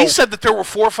said that there were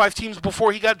 4 or 5 teams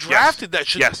before he got drafted that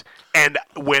should... Yes. And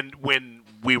when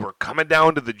we were coming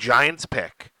down to the Giants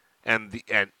pick, and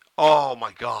oh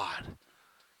my God,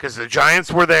 because the Giants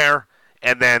were there,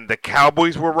 and then the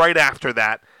Cowboys were right after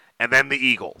that, and then the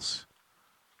Eagles,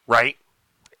 right?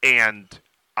 And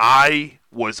I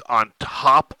was on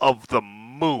top of the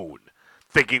moon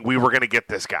thinking we were going to get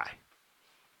this guy.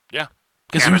 Yeah,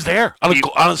 because he was there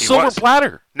on a silver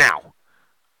platter. Now,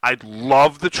 I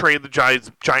love the trade the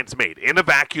Giants made. In a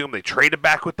vacuum, they traded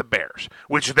back with the Bears,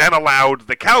 which then allowed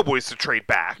the Cowboys to trade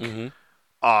back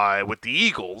with the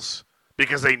Eagles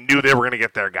because they knew they were going to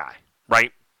get their guy,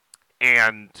 right?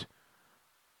 And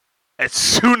as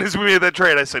soon as we made that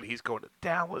trade, I said, he's going to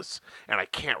Dallas, and I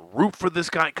can't root for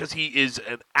this guy because he is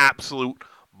an absolute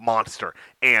monster.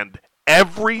 And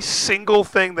every single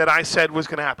thing that I said was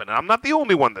going to happen, and I'm not the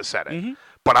only one that said it,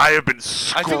 but I have been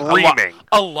screaming.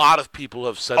 A lot of people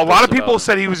have said a lot of people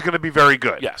said he was going to be very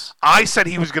good. Yes. I said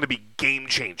he was going to be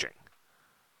game-changing.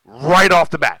 right off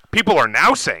the bat. People are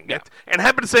now saying it and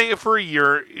have been saying it for a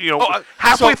year.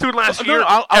 Halfway through last year,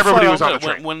 everybody was on the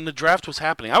train. When the draft was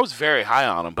happening, I was very high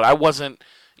on him, but I wasn't.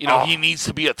 He needs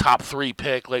to be a top 3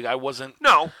 pick. Like I wasn't.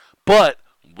 No, but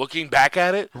looking back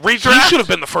at it, redraft, he should have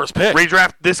been the first pick.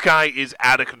 Redraft. This guy is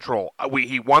out of control.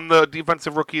 He won the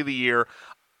Defensive Rookie of the Year.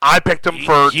 I picked him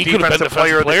for Defensive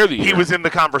Player of the Year. He was in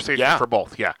the conversation for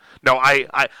both. Yeah. No, I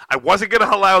wasn't going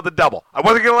to allow the double. I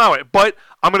wasn't going to allow it, but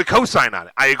I'm going to co-sign on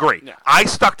it. I agree. Yeah. I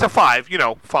stuck to 5.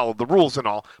 Followed the rules and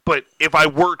all. But if I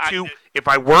were to,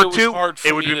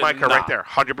 it would be Micah right there,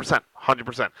 100%,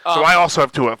 100%. So I also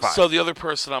have 2 and 5. So the other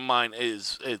person on mine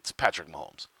it's Patrick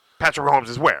Mahomes. Patrick Mahomes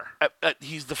is where?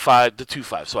 He's the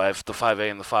 2-5. So I have the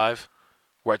 5A and the 5.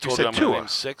 Where I told you I'm going to name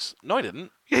 6. No, I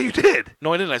didn't. Yeah, you did.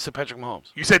 No, I didn't. I said Patrick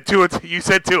Mahomes. You said Tua. You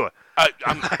said Tua.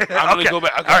 I'm going to go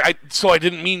back. Okay. Right. So I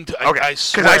didn't mean to. Okay. I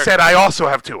swear. Because I said I also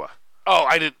have Tua. Oh,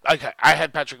 I did. Okay. I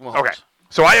had Patrick Mahomes. Okay.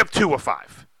 So I have 2 of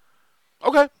 5.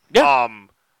 Okay. Yeah.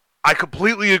 I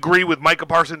completely agree with Micah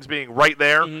Parsons being right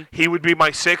there. Mm-hmm. He would be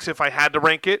my 6 if I had to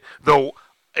rank it, though.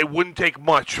 It wouldn't take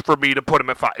much for me to put him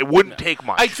at 5. It wouldn't take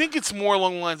much. I think it's more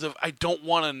along the lines of I don't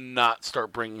want to not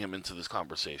start bringing him into this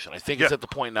conversation. I think it's at the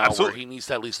point now where he needs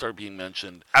to at least start being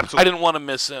mentioned. Absolutely. I didn't want to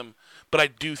miss him, but I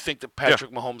do think that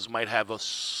Patrick Mahomes might have a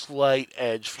slight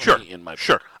edge for me in my pick.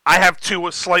 Sure. I have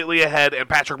Tua slightly ahead and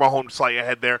Patrick Mahomes slightly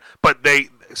ahead there,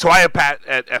 so I have Pat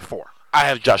at 4. I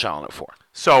have Josh Allen at 4.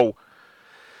 So,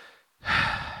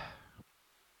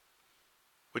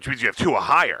 which means you have Tua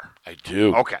higher. I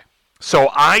do. Okay. So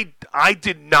I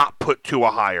did not put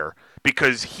Tua higher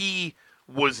because he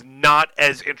was not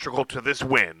as integral to this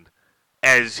win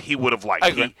as he would have liked.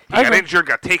 He got injured,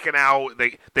 got taken out.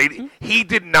 He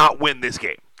did not win this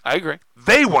game. I agree.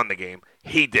 They won the game.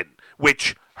 He didn't,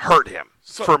 which hurt him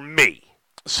for me.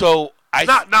 So I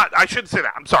shouldn't say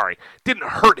that. I'm sorry. Didn't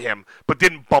hurt him, but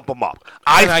didn't bump him up.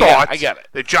 I thought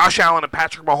that Josh Allen and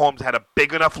Patrick Mahomes had a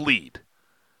big enough lead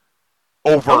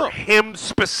over him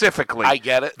specifically. I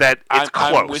get it. That it's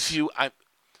close. I'm with you.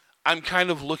 I'm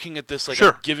kind of looking at this like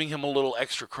I'm giving him a little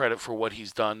extra credit for what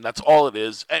he's done. That's all it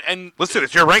is. And listen,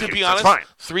 it's your rankings. To be honest, that's fine.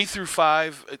 3 through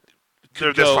 5,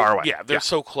 they're this far away. Yeah, they're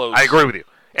so close. I agree with you.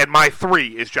 And my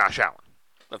 3 is Josh Allen.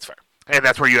 That's fair. And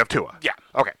that's where you have Tua. Yeah.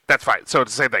 Okay, that's fine. So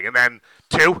it's the same thing. And then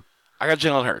 2? I got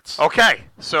Jalen Hurts. Okay,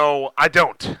 so I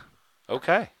don't.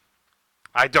 Okay.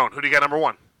 I don't. Who do you got number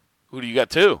 1? Who do you got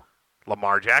 2?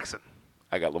 Lamar Jackson.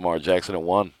 I got Lamar Jackson at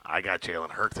 1. I got Jalen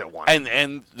Hurts at 1.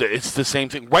 And it's the same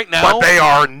thing right now. But they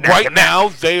are neck and neck. Now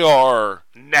they are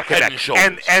neck and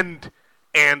neck.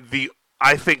 And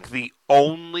I think the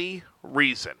only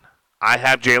reason I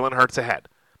have Jalen Hurts ahead.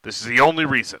 This is the only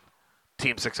reason.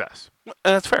 Team success.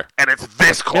 That's fair. And it's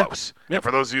this close. Yep. And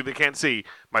for those of you that can't see,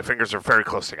 my fingers are very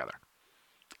close together.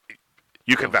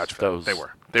 You can vouch for those. They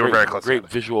were very close. Great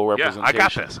visual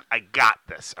representation. Yeah, I got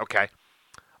this. Okay.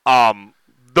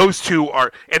 Those 2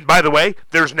 are, and by the way,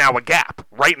 there's now a gap.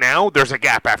 Right now, there's a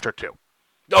gap after 2.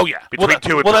 Oh yeah, between 2 and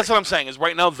 3. Well, that's what I'm saying. Is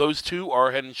right now those 2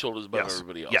 are head and shoulders above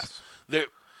everybody else. Yes.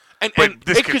 And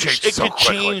this it could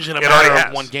change in a matter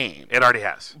of one game. It already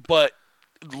has. But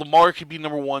Lamar could be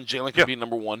number 1. Jalen could be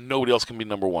number 1. Nobody else can be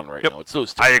number 1 right now. It's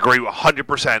those 2. I agree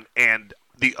 100%. And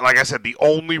like I said,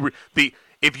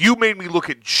 if you made me look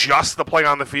at just the play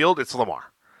on the field, it's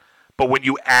Lamar. But when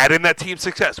you add in that team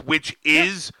success, which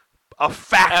is a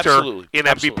factor in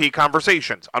MVP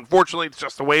conversations, unfortunately, it's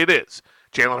just the way it is.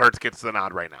 Jalen Hurts gets the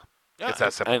nod right now. Yeah, it's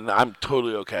that simple. And I'm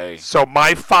totally okay. So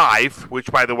my 5,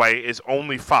 which by the way is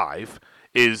only 5,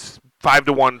 is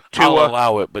 5-1. Tua. I'll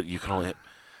allow it, but you can only. I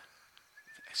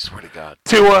swear to God.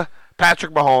 Tua,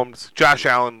 Patrick Mahomes, Josh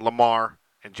Allen, Lamar,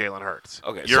 and Jalen Hurts.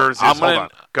 Okay, yours is. Hold on.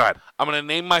 Go ahead. I'm going to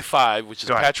name my 5, which is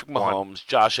Patrick Mahomes,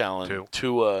 Josh Allen,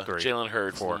 Tua, Jalen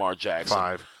Hurts, 4, Lamar Jackson.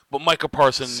 5. But Micah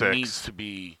Parsons 6. needs to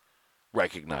be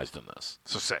recognized in this.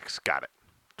 So 6. Got it.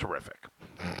 Terrific.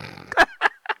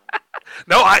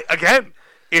 No,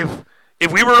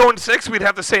 if we were going 6, we'd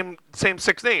have the same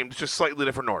 6 names, just slightly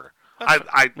different order.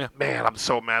 Man, I'm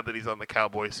so mad that he's on the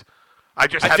Cowboys. I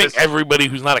think everybody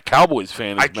who's not a Cowboys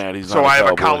fan is mad he's not a Cowboy. So I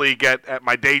have a colleague at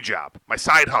my day job, my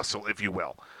side hustle, if you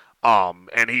will,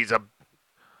 and he's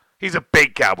a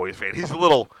big Cowboys fan. He's a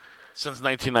little since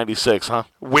 1996, huh?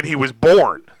 When he was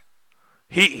born.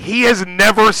 He has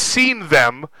never seen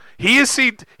them. He's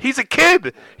a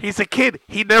kid. He's a kid.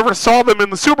 He never saw them in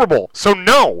the Super Bowl. So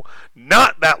no,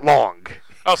 not that long.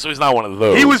 Oh, so he's not one of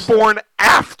those. He was born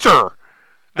after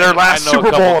their last Super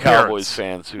Bowl appearance. Cowboys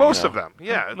fans who, most of them,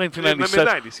 yeah, 1997.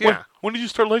 In the mid-90s, yeah. When did you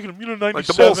start liking them? 97.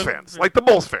 Like the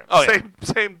Bulls fans. Oh, yeah.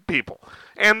 Same people.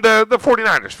 And the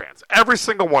 49ers fans, every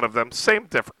single one of them, same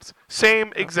difference.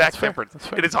 Same exact difference. That's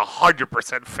fair. It is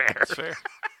 100% fair. That's fair.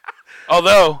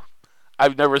 Although,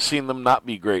 I've never seen them not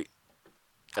be great.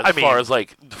 As far as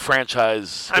like the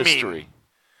franchise history.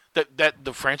 That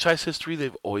the franchise history,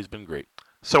 they've always been great.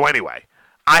 So anyway,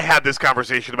 I had this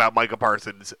conversation about Micah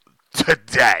Parsons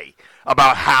today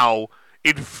about how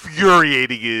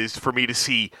infuriating it is for me to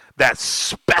see that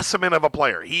specimen of a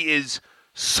player. He is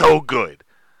so good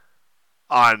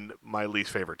on my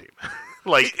least favorite team.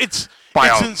 It's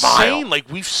insane. Like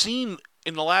we've seen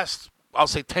in the last, I'll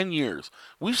say 10 years,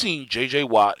 we've seen J.J.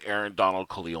 Watt, Aaron Donald,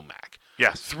 Khalil Mack.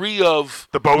 Yes. 3 of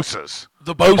the Bosa's.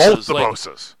 Both the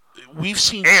Bosa's. We've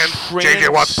seen and J.J.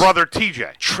 Watt's brother,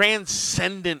 T.J.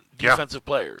 Transcendent defensive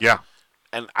players. Yeah.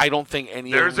 And I don't think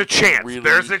any There's of them a chance. really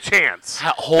There's a chance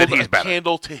hold that he's a better.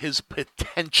 candle to his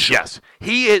potential. Yes.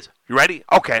 He is. You ready?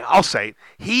 Okay, I'll say it.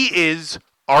 He is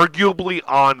arguably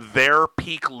on their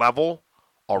peak level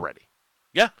already.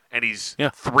 Yeah. And he's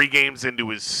 3 games into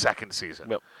his second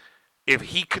season. Yep. If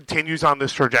he continues on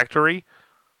this trajectory,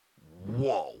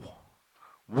 whoa.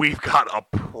 We've got a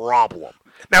problem.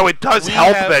 Now, it does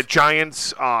help that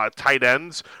Giants tight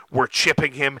ends were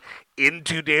chipping him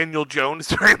into Daniel Jones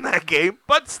during that game,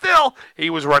 but still, he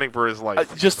was running for his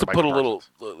life. Just to put a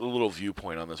little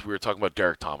viewpoint on this, we were talking about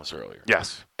Derek Thomas earlier.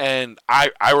 Yes. And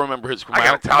I remember his.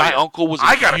 My uncle was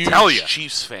a huge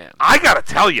Chiefs fan. I gotta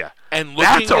tell you, and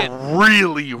that's a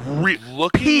really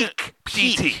peak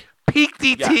DT. Peak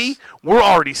DT, yes. We're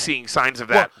already seeing signs of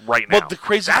that right now. But the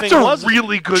crazy thing was, that's a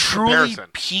really good truly comparison.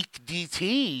 Peak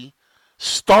DT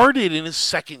started in his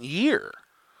second year.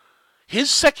 His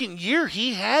second year,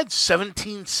 he had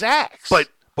 17 sacks. But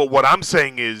what I'm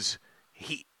saying is,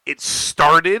 it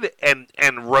started and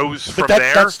rose from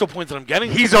there. That's the point that I'm getting.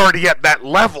 He's already at that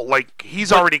level. Like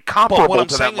he's already comparable what I'm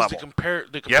to saying that level.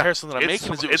 The comparison that I'm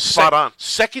making is it's spot on.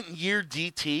 Second year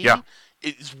DT. Yeah.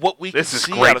 Is what we can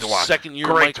see great out of second-year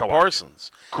Mike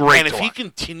Parsons. Great and if he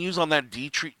continues on that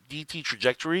DT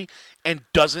trajectory and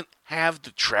doesn't have the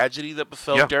tragedy that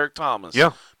befell Derek Thomas,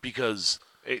 because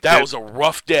that was a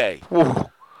rough day.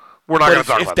 We're not going to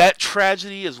talk about if that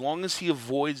tragedy, as long as he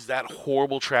avoids that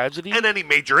horrible tragedy. And any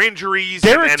major injuries.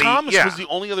 Derek Thomas was the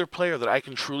only other player that I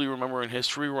can truly remember in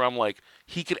history where I'm like,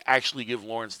 he could actually give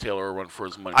Lawrence Taylor a run for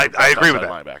his money. I agree with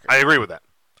that.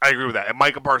 I agree with that. And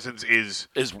Micah Parsons is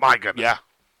my goodness. Yeah.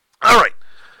 All right.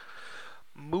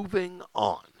 Moving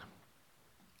on.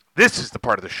 This is the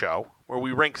part of the show where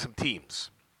we rank some teams.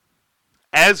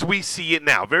 As we see it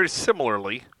now, very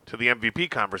similarly to the MVP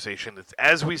conversation, it's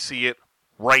as we see it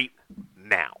right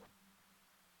now.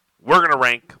 We're going to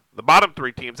rank the bottom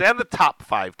 3 teams and the top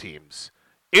 5 teams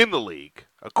in the league,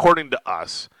 according to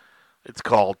us. It's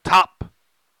called top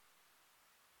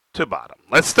to bottom.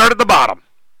 Let's start at the bottom,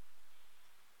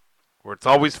 where it's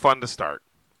always fun to start.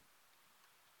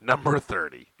 Number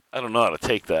 30. I don't know how to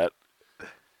take that.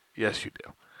 Yes, you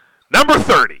do. Number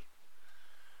 30.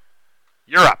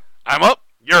 You're up. I'm up.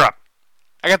 You're up.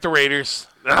 I got the Raiders.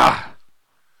 Ah.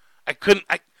 I couldn't.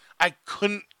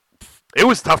 It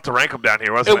was tough to rank them down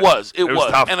here, wasn't it? It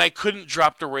was tough. And I couldn't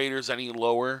drop the Raiders any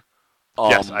lower.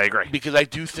 Yes, I agree. Because I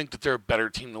do think that they're a better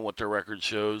team than what their record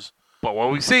shows. But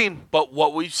what we've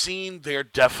seen, they're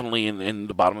definitely in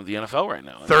the bottom of the NFL right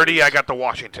now. 30, I got the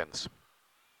Washingtons.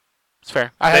 It's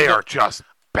fair. They are just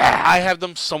bad. I have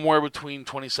them somewhere between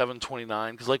 27 and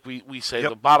 29, because like we say,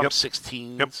 the bottom 6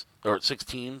 teams, or 6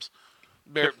 teams,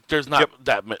 there's not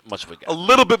that much of a gap. A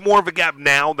little bit more of a gap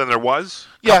now than there was.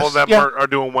 A couple of them are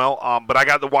doing well. But I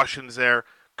got the Washingtons there.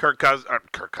 Kirk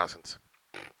Cousins.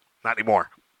 Not anymore.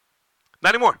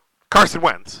 Carson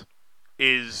Wentz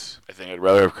is... I think I'd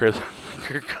rather have Kirk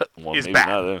Cousins. He's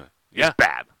bad. He's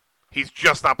bad. He's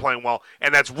just not playing well.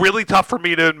 And that's really tough for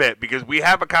me to admit, because we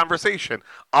have a conversation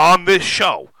on this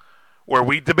show where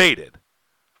we debated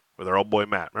with our old boy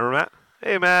Matt. Remember Matt?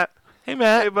 Hey, Matt. Hey,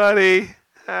 Matt. Hey, buddy.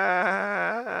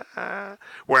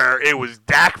 Where it was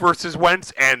Dak versus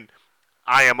Wentz, and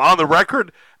I am on the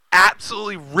record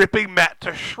absolutely ripping Matt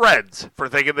to shreds for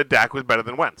thinking that Dak was better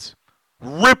than Wentz.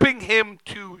 Ripping him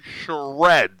to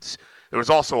shreds. There was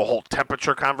also a whole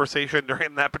temperature conversation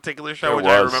during that particular show, which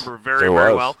I remember very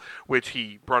well, which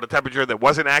he brought a temperature that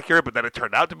wasn't accurate, but then it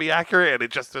turned out to be accurate, and it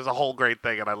just is a whole great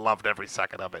thing, and I loved every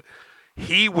second of it.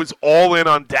 He was all in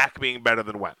on Dak being better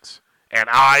than Wentz, and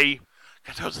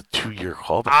God, that was a 2-year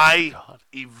call. I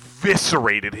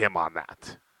eviscerated him on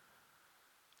that.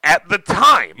 At the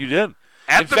time. You did.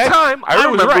 At the time, I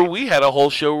remember we had a whole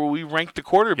show where we ranked the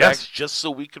quarterbacks just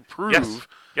so we could prove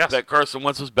that Carson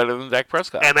Wentz was better than Dak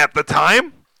Prescott. And at the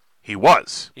time, he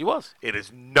was. He was. It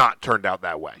has not turned out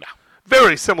that way. No.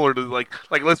 very similar to like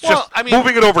let's Well, just I mean,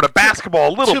 moving it over to basketball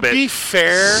a little to bit. be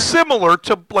fair, similar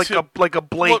to a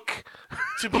Blake.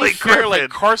 to be Blake fair, like Griffin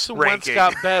Carson Wentz ranking.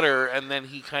 got better, and then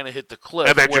he kind of hit the cliff.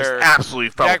 And then just where absolutely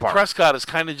fell Dak apart. Prescott is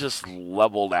kind of just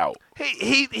leveled out.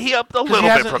 He upped a 'Cause little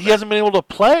bit from he hasn't been able to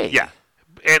play. Yeah,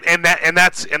 and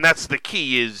that's the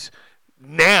key is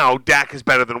now Dak is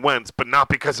better than Wentz, but not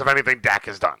because of anything Dak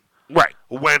has done. Right.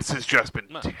 Wentz has just been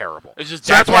terrible. It's just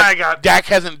so that's why I got Dak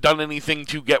hasn't done anything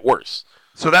to get worse.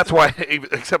 So that's why,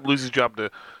 except lose his job to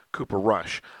Cooper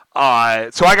Rush. So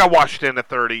I got Washington at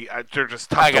 30. They're just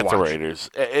tough to watch. I got the Raiders.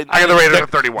 I got the Raiders at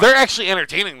 31. They're actually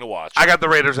entertaining to watch. I got the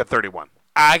Raiders at 31.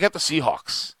 I got the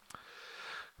Seahawks.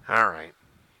 All right.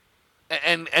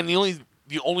 And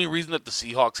the only reason that the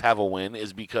Seahawks have a win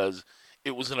is because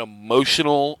it was an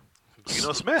emotional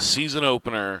Geno Smith. season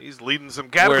opener. He's leading some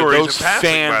Where categories those in passing,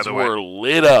 fans by the way. were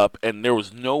lit up, and there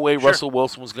was no way Russell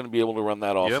Wilson was going to be able to run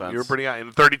that offense. Yep, you were pretty high.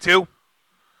 In 32?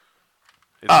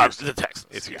 The Texans.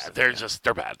 It's Houston.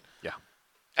 They're bad. Yeah.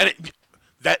 And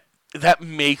that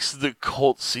makes the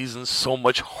Colts season so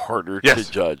much harder Yes.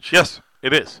 to judge. Yes,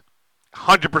 it is.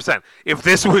 100%. If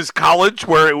this was college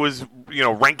where it was,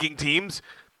 ranking teams,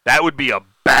 that would be a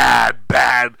bad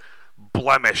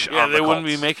blemish Yeah, on the they wouldn't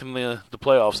Colts. be making the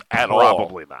playoffs at all.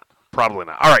 Probably not. Probably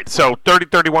not. All right, so 30,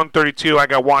 31, 32. I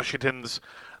got Washington's,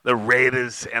 the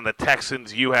Raiders, and the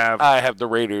Texans. You have I have the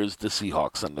Raiders, the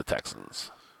Seahawks, and the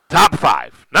Texans. top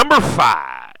 5. Number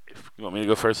 5. You want me to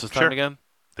go first this time Sure. again?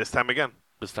 This time again.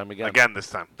 This time again? Again this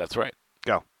time. That's right.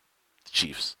 Go. The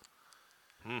Chiefs.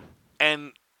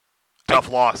 And Tough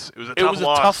loss. It was a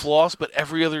tough loss, but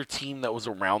every other team that was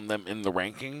around them in the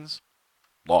rankings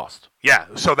lost. Yeah,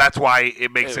 so that's why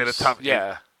it makes it a was- tough.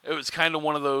 Yeah, it was kind of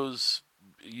one of those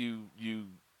you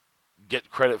get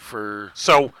credit for.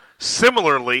 So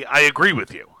similarly, I agree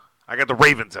with you. I got the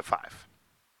Ravens at 5.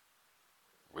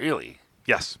 Really?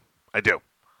 Yes, I do.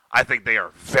 I think they are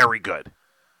very good.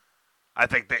 I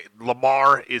think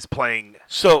Lamar is playing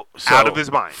So out of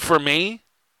his mind. For me,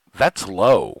 that's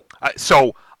low.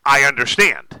 So I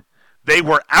understand. They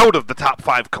were out of the top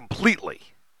 5 completely.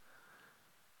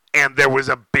 And there was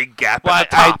a big gap Well, at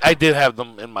the top. I did have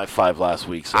them in my 5 last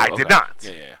week. So I did not.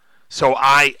 Yeah. So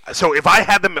if I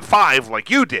had them at 5 like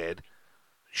you did,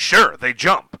 sure, they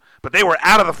jump. But they were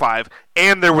out of the 5,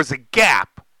 and there was a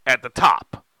gap at the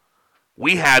top.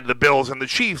 We had the Bills and the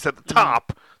Chiefs at the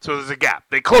top, so there's a gap.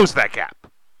 They closed that gap.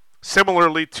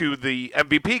 Similarly to the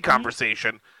MVP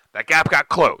conversation, that gap got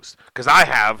closed because I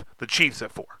have the Chiefs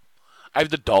at 4. I have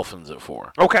the Dolphins at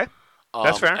 4. Okay,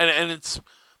 that's fair. And it's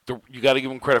you got to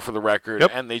give them credit for the record,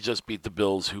 Yep. and they just beat the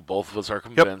Bills, who both of us are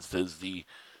convinced is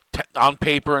on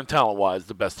paper and talent wise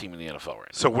the best team in the NFL right now.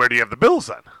 So where do you have the Bills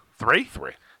then? 3?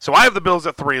 3, So I have the Bills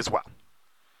at 3 as well.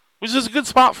 which is a good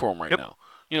spot for them right Yep. now.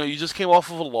 You just came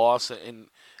off of a loss, and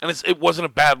it wasn't a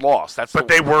bad loss. But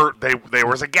there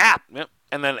was a gap. Yep.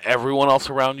 And then everyone else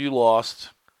around you lost.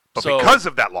 But So, because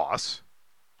of that loss,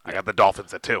 I got the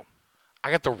Dolphins at 2.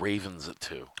 I got the Ravens at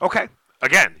 2. Okay.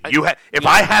 Again,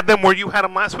 I had them where you had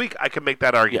them last week, I could make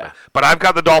that argument. Yeah. But I've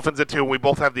got the Dolphins at 2, and we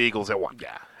both have the Eagles at 1.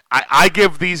 Yeah. I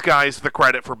give these guys the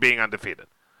credit for being undefeated.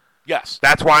 Yes.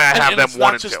 That's why I have and them it's 1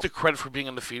 not and just 2. the credit for being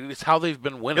undefeated; it's how they've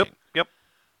been winning. Yep.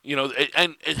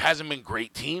 And it hasn't been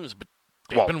great teams, but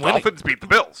they've Well, been winning. Dolphins beat the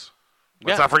Bills.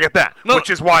 Let's Yeah. not forget that. No. Which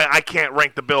is why I can't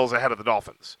rank the Bills ahead of the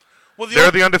Dolphins. Well,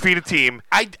 They're the undefeated team,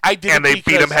 I did, and they beat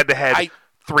them because head-to-head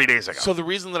 3 days ago. So the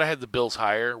reason that I had the Bills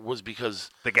higher was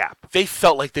because the gap. they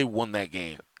felt like they won that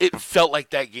game. It felt like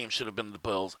that game should have been the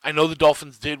Bills. I know the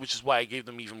Dolphins did, which is why I gave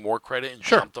them even more credit and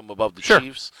jumped them above the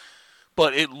Chiefs.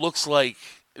 But it looks like,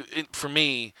 for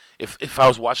me, if I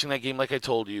was watching that game like I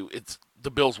told you, it's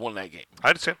the Bills won that game. I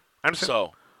understand.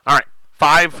 So, all right,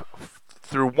 5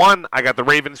 through 1, I got the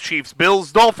Ravens, Chiefs,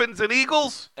 Bills, Dolphins, and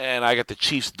Eagles. and I got the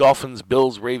Chiefs, Dolphins,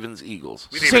 Bills, Ravens, Eagles.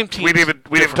 We Same team. We didn't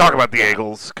even talk about the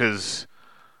Eagles because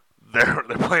they're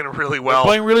playing really well.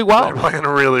 They're playing really well. They're playing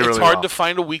really It's well. hard to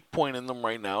find a weak point in them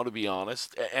right now, to be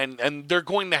honest. And they're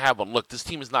going to have one. Look, this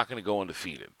team is not going to go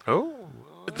undefeated. Oh,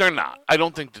 They're not. I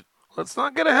don't think that let's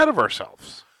not get ahead of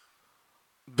ourselves.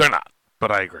 they're not.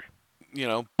 But I agree.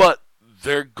 But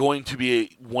they're going to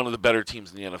be one of the better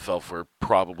teams in the NFL for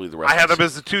probably the rest I had of them the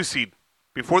as a 2 seed.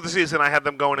 Before the season, I had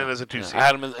them going in as a 2 season. seed. I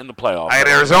had them in the playoffs. I had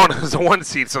Arizona as a 1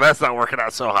 seed, so that's not working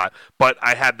out so hot. But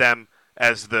I had them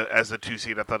as the 2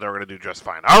 seed. I thought they were going to do just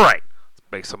fine. All right,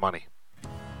 let's make some money.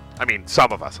 I mean,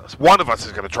 some of us. One of us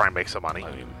is going to try and make some money.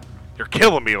 I mean, You're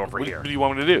killing me over what here. do you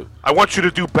want me to do? I want you to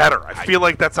do better. I feel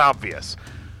like that's obvious.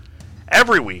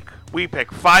 Every week, we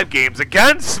pick 5 games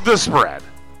against the spread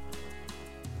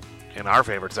in our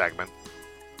favorite segment,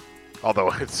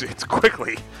 Although it's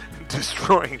quickly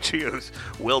destroying Gio's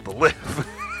will to live.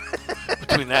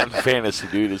 Between that and fantasy,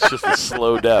 dude, it's just a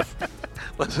slow death.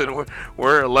 Listen,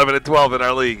 we're 11 and 12 in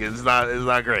our league. It's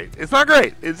not great. It's not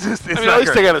great. It's just it's I mean, not at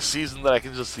least great. I got a season that I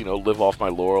can just live off my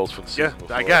laurels from the season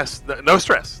before. I guess no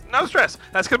stress. No stress.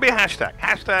 That's gonna be a hashtag.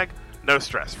 Hashtag no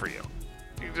stress for you.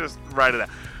 You just write it out.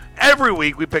 Every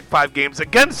week we pick 5 games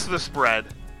against the spread.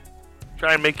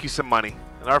 Try and make you some money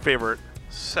in our favorite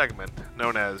segment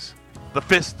known as the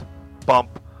Fist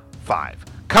Bump 5.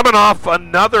 Coming off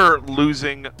another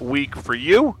losing week for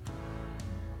you,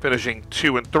 finishing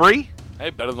 2-3. Hey,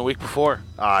 better than the week before.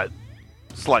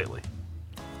 Slightly.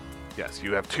 Yes,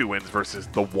 you have 2 wins versus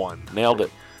the 1. Nailed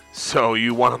it. So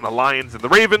you won on the Lions and the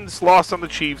Ravens, lost on the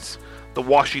Chiefs, the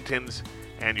Washingtons,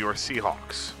 and your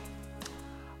Seahawks.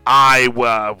 I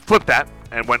flipped that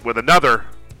and went with another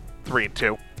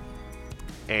 3-2.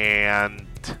 And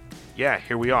yeah,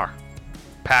 here we are.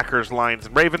 Packers, Lions,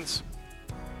 and Ravens.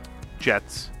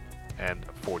 Jets and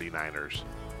 49ers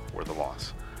were the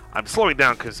loss. I'm slowing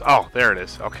down because, there it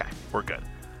is. Okay, we're good.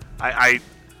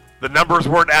 The numbers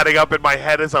weren't adding up in my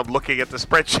head as I'm looking at the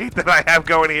spreadsheet that I have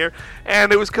going here,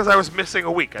 and it was because I was missing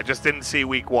a week. I just didn't see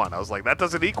week 1. I was like, that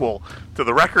doesn't equal to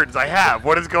the records I have.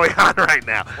 What is going on right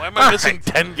now? Why am I missing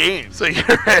 10 games? So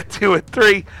you're at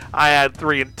 2-3. I had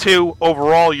 3-2.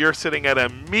 Overall, you're sitting at a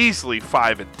measly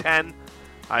 5-10.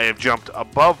 I have jumped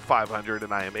above 500,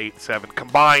 and I am 8-7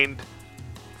 combined,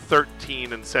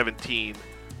 13-17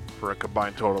 for a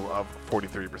combined total of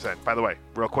 43%. By the way,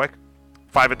 real quick,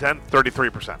 5-10,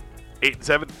 33%.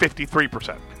 8-7,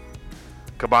 53%.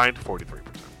 Combined, 43%.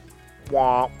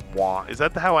 Wah, wah. Is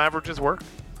that how averages work?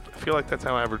 I feel like that's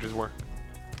how averages work.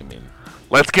 I mean,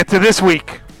 let's get to this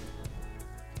week.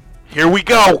 Here we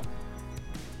go.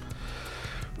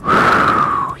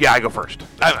 Yeah, I go first.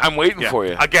 I'm waiting for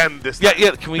you. Again, this time.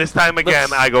 Yeah. Can we? This time again,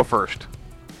 I go first.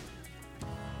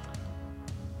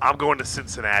 I'm going to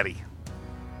Cincinnati.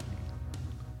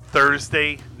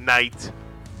 Thursday night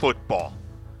football.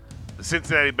 The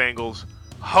Cincinnati Bengals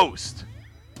host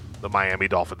the Miami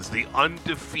Dolphins, the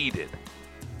undefeated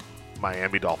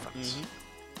Miami Dolphins.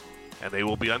 Mm-hmm. And they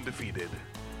will be undefeated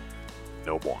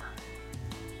no more.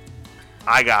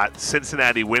 I got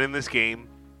Cincinnati winning this game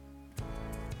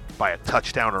by a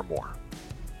touchdown or more.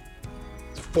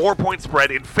 It's a 4-point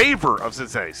spread in favor of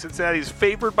Cincinnati. Cincinnati is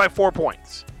favored by 4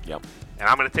 points. Yep. And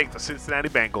I'm going to take the Cincinnati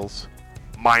Bengals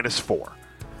 -4.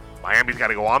 Miami's got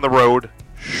to go on the road.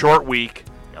 Short week.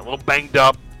 Got a little banged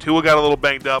up. Tua got a little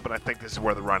banged up, and I think this is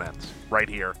where the run ends. Right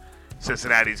here.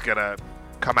 Cincinnati's going to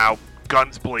come out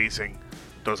guns blazing.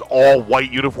 Those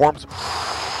all-white uniforms.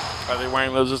 Are they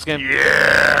wearing those this game?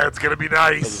 Yeah, it's going to be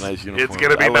nice. Those are nice uniforms. It's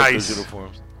going to be I like nice. those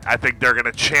uniforms. I think they're going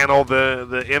to channel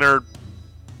the inner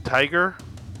tiger,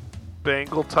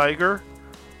 Bengal tiger,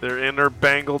 their inner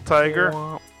Bengal tiger,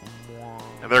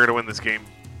 and they're going to win this game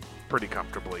pretty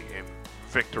comfortably in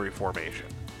victory formation.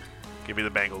 Give me the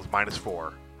Bengals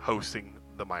 -4 hosting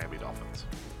the Miami Dolphins.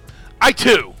 I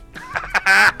too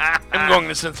am going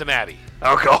to Cincinnati.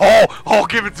 Okay,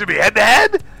 give it to me head to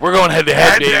head. We're going head to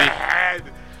head, baby. Head.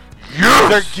 Yes!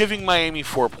 They're giving Miami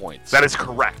 4 points. That is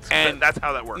correct. And that's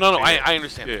how that works. No, yeah. I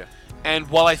understand. Yeah. And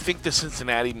while I think the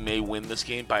Cincinnati may win this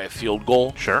game by a field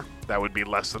goal, Sure, that would be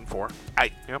less than 4.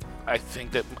 I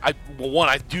think that I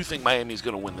do think Miami's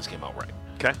going to win this game outright.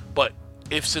 Okay. But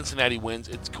if Cincinnati wins,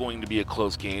 it's going to be a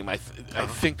close game. I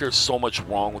think there's so much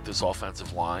wrong with this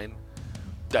offensive line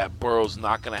that Burrow's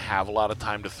not going to have a lot of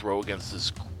time to throw against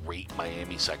this great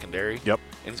Miami secondary. Yep.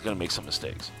 And he's going to make some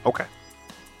mistakes. Okay.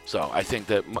 So I think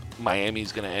that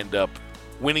Miami's going to end up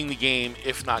winning the game,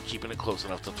 if not keeping it close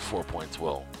enough that the 4 points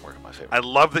will work in my favor. I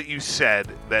love that you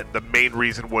said that the main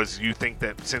reason was you think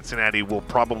that Cincinnati will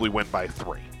probably win by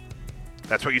 3.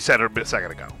 That's what you said a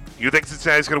second ago. You think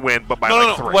Cincinnati's going to win, but by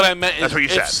 3. What I meant That's is what you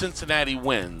if said. Cincinnati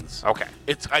wins. Okay.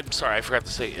 I'm sorry, I forgot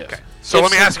to say if. Okay. So if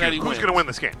let me ask you, Cincinnati who's wins, going to win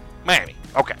this game? Miami.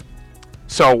 Okay.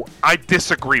 So I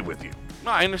disagree with you.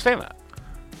 No, I understand that.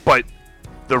 But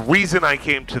the reason I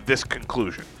came to this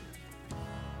conclusion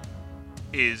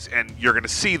is, and you're going to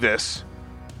see this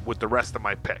with the rest of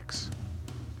my picks,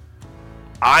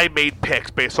 I made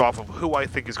picks based off of who I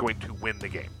think is going to win the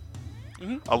game.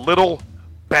 Mm-hmm. A little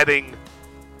betting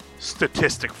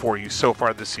statistic for you so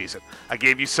far this season. I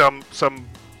gave you some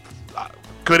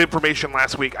good information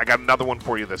last week. I got another one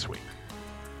for you this week.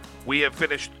 We have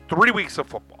finished 3 weeks of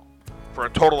football for a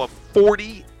total of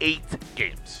 48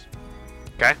 games.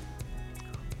 Okay?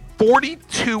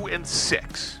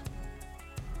 42-6.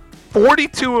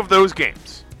 42 of those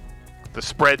games, the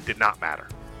spread did not matter.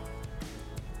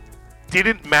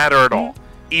 Didn't matter at all.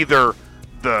 Either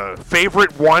the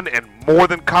favorite won and more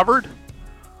than covered,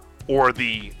 or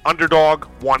the underdog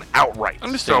won outright.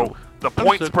 Understandable. So the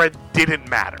point Understood. spread didn't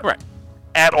matter. Right.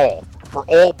 At all. For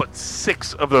all but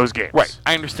 6 of those games. Right.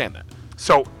 I understand that.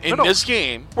 So In this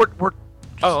game... we're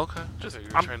Oh, okay.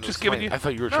 I'm just giving you... I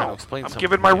thought you were trying to explain something. I'm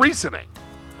giving my reasoning.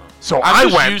 So I'm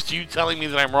just went... used to you telling me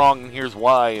that I'm wrong and here's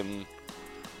why. And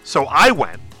So I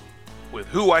went with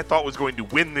who I thought was going to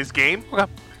win this game. Okay.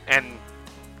 And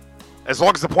as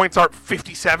long as the points aren't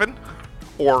 57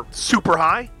 or super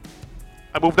high,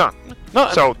 I moved on. No,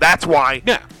 So that's why.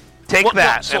 yeah. Take Well,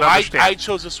 that no, so and understand. I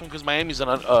chose this one because Miami's the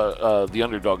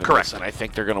underdog in Correct. this, and I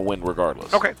think they're going to win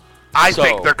regardless. Okay. I So-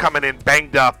 think they're coming in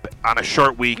banged up on a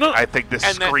short week. No, I think this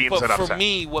and that- screams but an upset. for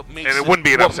me, what makes And it wouldn't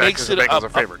be an what upset makes 'cause it the Bengals are a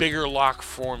favored. bigger lock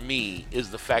for me is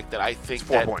the fact that I think It's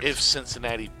 4 that points. if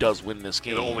Cincinnati does win this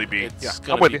game, It'll only be. it's Yeah, I'm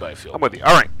going to with be you. by field. I'm with you.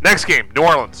 All right. Next game, New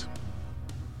Orleans.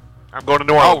 I'm going to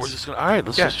New Oh, Orleans. we're just going to... All right,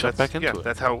 let's just jump back into it.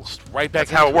 That's how. Just right back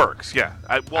That's how it into works. Yeah.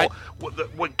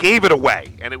 What gave it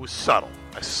away, and it was subtle.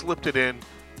 I slipped it in.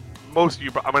 Most of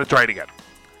you. I'm going to try it again.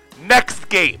 Next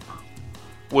game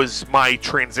was my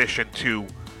transition to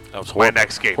That was my horrible.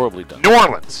 next game. Horribly done. New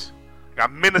Orleans.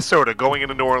 Got Minnesota going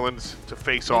into New Orleans to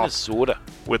face off Minnesota.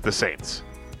 with the Saints.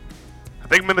 I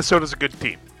think Minnesota's a good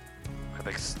team. I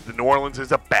think the New Orleans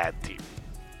is a bad team.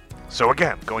 So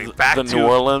again, going back the to New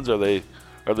Orleans, are they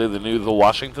the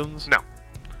Washingtons? No.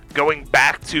 Going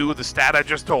back to the stat I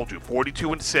just told you,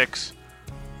 42-6,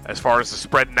 as far as the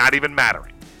spread not even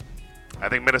mattering. I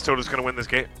think Minnesota's going to win this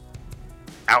game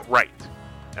outright,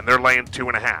 and they're laying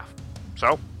 2.5.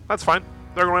 So that's fine.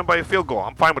 They're going to win by a field goal.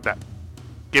 I'm fine with that.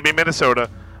 Give me Minnesota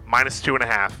minus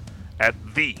 2.5 at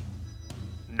the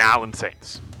Nowlin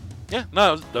Saints. Yeah,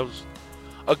 no, that was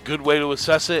a good way to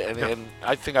assess it, and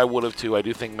I think I would have too. I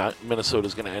do think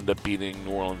Minnesota's going to end up beating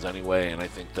New Orleans anyway, and I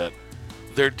think that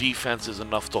their defense is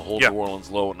enough to hold New Orleans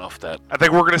low enough that I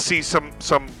think we're going to see some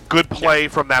good play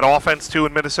from that offense too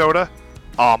in Minnesota.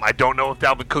 I don't know if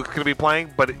Dalvin Cook's going to be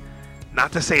playing, but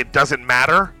not to say it doesn't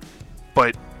matter,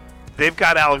 but they've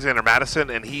got Alexander Madison,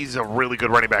 and he's a really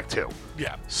good running back too.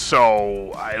 yeah.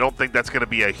 So I don't think that's going to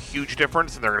be a huge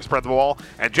difference, and they're going to spread the ball.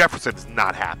 And Jefferson's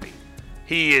not happy.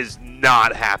 He is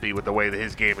not happy with the way that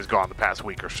his game has gone the past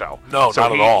week or so. No, so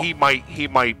not at all. He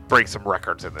might break some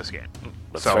records in this game.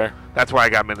 That's so fair. that's why I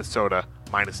got Minnesota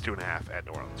minus 2.5 at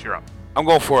New Orleans. You're up. I'm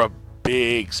going for a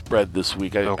big spread this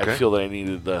week. I Okay. feel that I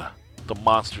needed the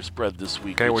monster spread this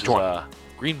week. Okay, which which is, one?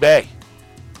 Green Bay.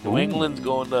 New Ooh. England's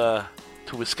going to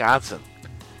Wisconsin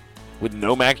with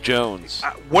no Mac Jones.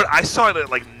 What I saw it at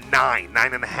like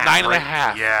 9.5.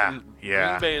 9.5. Yeah,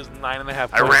 yeah. Green Bay is 9.5.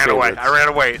 I ran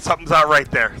away. Something's not right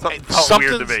there. Something felt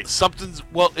weird to me. Something's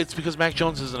well. It's because Mac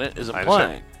Jones isn't I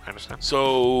playing. understand.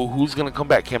 So who's going to come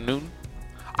back? Cam Newton?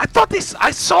 I thought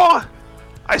I saw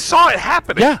it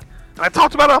happening. Yeah. And I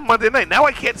talked about it on Monday night. Now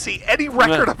I can't see any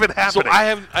record of it happening. So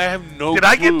I have no. Did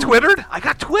I get clue. twittered? I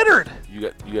got twittered.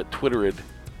 You got twittered.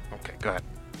 Okay, go ahead.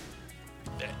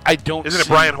 I don't. Isn't it see-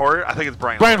 Brian Hoyer? I think it's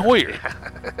Brian Hoyer.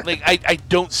 Like I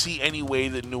don't see any way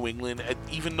that New England,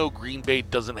 even though Green Bay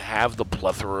doesn't have the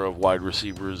plethora of wide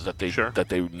receivers that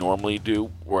they normally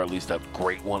do, or at least that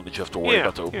great one that you have to worry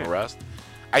about to open the rest.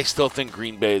 I still think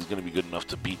Green Bay is going to be good enough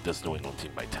to beat this New England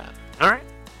team by 10. All right.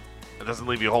 It doesn't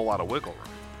leave you a whole lot of wiggle room.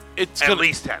 It's At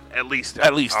least 10. At least 10.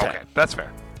 At least 10. Okay, that's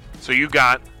fair. So you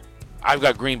got... I've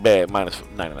got Green Bay at minus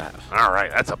 9.5. All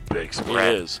right, that's a big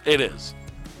spread. It is.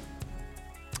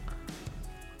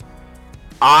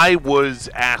 I was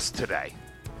asked today,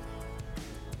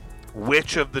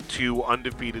 which of the two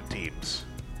undefeated teams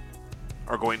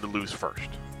are going to lose first?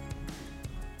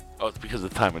 Oh, it's because of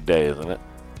the time of day, isn't it?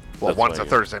 Well, That's one's why a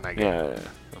Thursday night game. Yeah.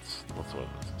 That's what it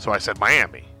is. So I said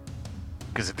Miami,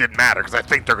 because it didn't matter, because I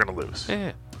think they're going to lose.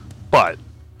 Yeah. But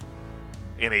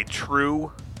in a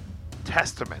true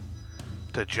testament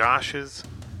to Josh's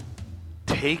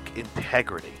take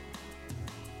integrity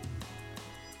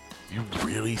You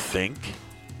really think?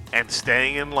 and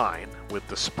staying in line with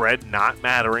the spread not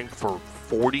mattering for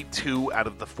 42 out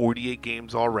of the 48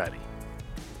 games already,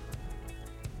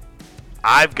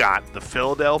 I've got the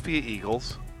Philadelphia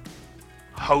Eagles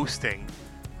hosting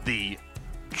the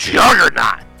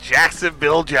juggernaut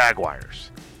Jacksonville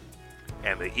Jaguars.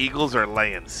 And the Eagles are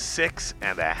laying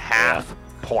 6.5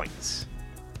 points.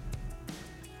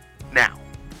 Now,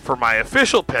 for my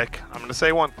official pick, I'm going to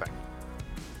say one thing.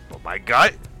 But my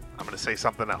gut, I'm going to say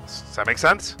something else. Does that make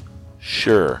sense?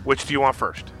 Sure. Which do you want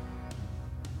first?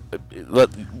 The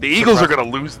The Eagles are going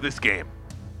to lose this game.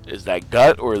 Is that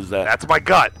gut or is that? That's my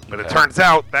gut. But it Okay. turns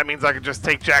out that means I can just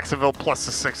take Jacksonville plus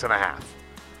the 6.5.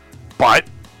 But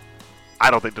I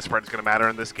don't think the spread's going to matter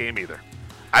in this game either.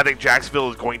 I think Jacksonville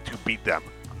is going to beat them.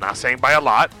 I'm not saying by a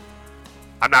lot,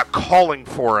 I'm not calling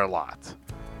for a lot.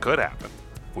 Could happen.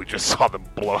 We just saw them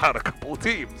blow out a couple of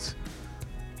teams.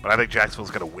 But I think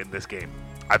Jacksonville's going to win this game.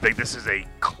 I think this is a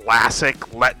classic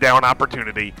letdown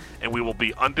opportunity, and we will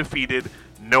be undefeated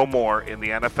no more in the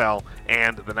NFL.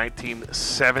 And the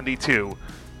 1972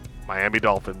 Miami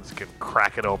Dolphins can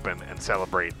crack it open and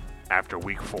celebrate after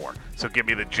Week 4. So give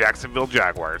me the Jacksonville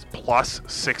Jaguars plus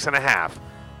 6.5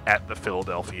 at the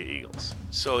Philadelphia Eagles.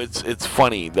 So it's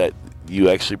funny that you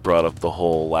actually brought up the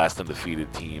whole last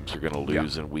undefeated teams are going to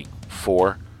lose in Week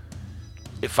 4.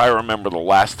 If I remember the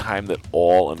last time that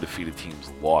all undefeated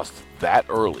teams lost that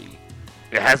early.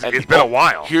 It's been a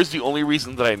while. Here's the only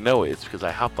reason that I know it. It's because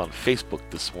I hopped on Facebook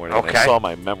this morning and I saw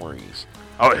my memories.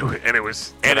 Oh, and it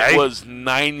was today? And it was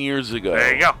 9 years ago.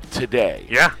 There you go. Today.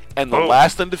 Yeah. And the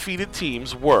last undefeated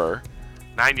teams were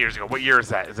 9 years ago. What year is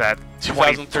that? Is that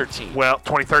 2013? Well,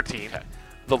 2013. Okay.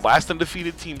 The last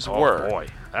undefeated teams were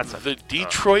the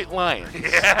Detroit Lions.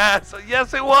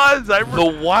 Yes, it was.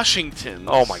 The Washingtons.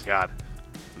 Oh my God.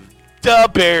 The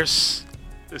Bears.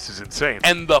 This is insane.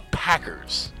 And the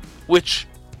Packers. Which,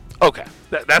 okay.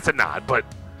 That's a nod, but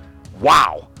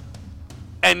wow.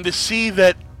 And to see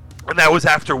that. And that was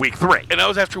after Week 3. And that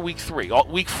was after Week 3.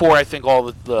 Week 4, I think all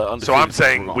the undefeated. So I'm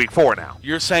saying Week 4 now.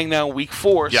 You're saying now Week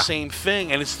 4, same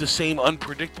thing, and it's the same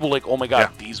unpredictable. Like, oh my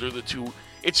God, these are the two.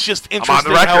 It's just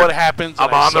interesting how it happens.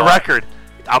 I'm on the record.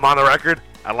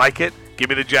 I like it. Give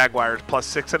me the Jaguars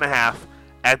plus 6.5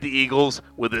 at the Eagles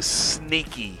with a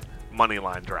sneaky money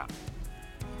line drop.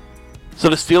 So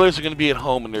the Steelers are going to be at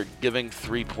home, and they're giving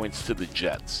 3 points to the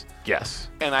Jets. Yes.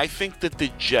 And I think that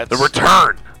the Jets. The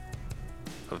return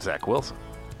of Zach Wilson.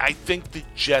 I think the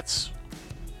Jets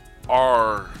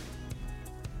are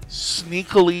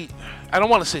sneakily. I don't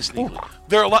want to say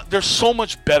sneakily. They're so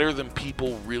much better than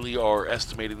people really are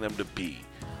estimating them to be.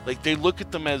 Like, they look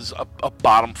at them as a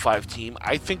bottom 5 team.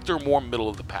 I think they're more middle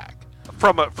of the pack.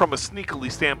 From a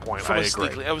sneakily standpoint, I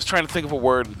agree. I was trying to think of a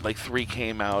word, and like 3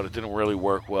 came out. It didn't really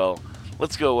work well.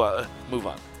 Let's go move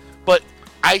on. But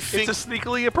I think it's a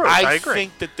sneakily approach. I agree. I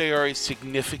think that they are a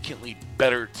significantly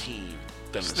better team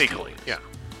than the Steelers. Yeah.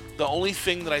 The only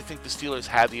thing that I think the Steelers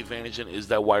have the advantage in is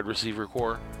that wide receiver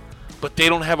core. But they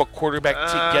don't have a quarterback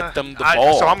to get them the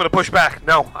ball. So I'm going to push back.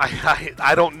 No,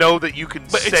 I don't know that you can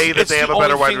say that they have a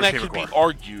better wide receiver core. That could be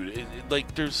argued.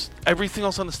 Like, there's everything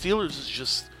else on the Steelers is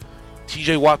just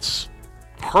T.J. Watt's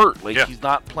hurt. Like, he's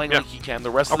not playing like he can.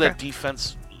 The rest of that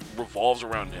defense revolves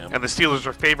around him. And the Steelers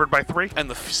are favored by 3? And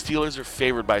the Steelers are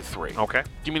favored by 3. Okay.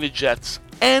 Give me the Jets,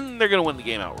 and they're going to win the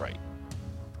game outright.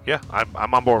 Yeah,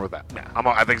 I'm on board with that. Yeah.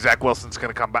 I think Zach Wilson's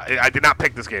going to come back. I did not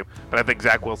pick this game, but I think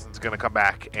Zach Wilson's going to come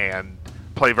back and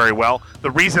play very well. The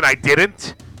reason I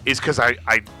didn't is because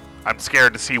I'm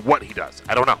scared to see what he does.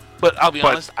 I don't know. But I'll be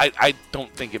honest, I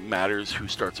don't think it matters who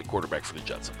starts at quarterback for the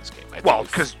Jets in this game. Well,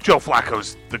 because Joe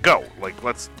Flacco's the GOAT. Like,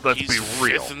 let's be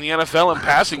real. He's in the NFL in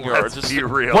passing yards. Let's be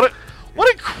real. What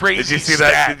a crazy Did you see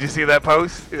stat. that? Did you see that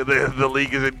post? The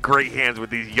league is in great hands with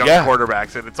these young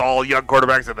quarterbacks, and it's all young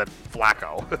quarterbacks and then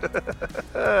Flacco.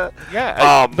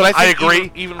 But I agree.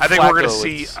 Even I think Flacco, we're going to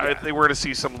see. I think we're going to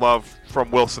see some love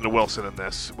from Wilson to Wilson in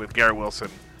this, with Garrett Wilson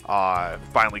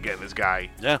finally getting his guy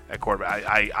at quarterback.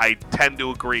 I tend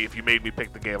to agree. If you made me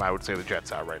pick the game, I would say the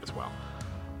Jets outright as well.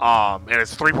 And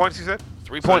it's 3 points. You said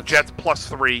 3 points. Jets plus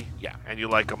 3. Yeah, and you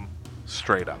like them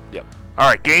straight up. Yep. All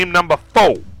right, game number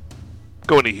 4.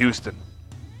 Going to Houston.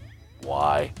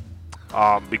 Why?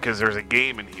 Because there's a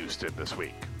game in Houston this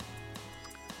week.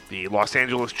 The Los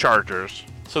Angeles Chargers.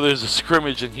 So there's a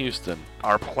scrimmage in Houston.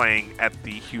 Are playing at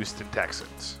the Houston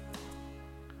Texans.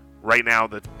 Right now,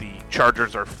 the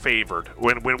Chargers are favored.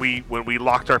 When we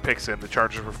locked our picks in, the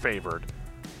Chargers were favored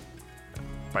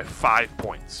by 5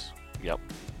 points. Yep.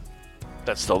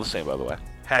 That's still the same, by the way.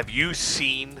 Have you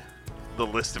seen the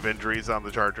list of injuries on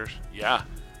the Chargers? Yeah.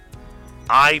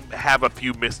 I have a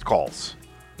few missed calls.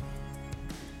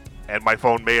 And my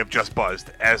phone may have just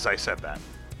buzzed as I said that.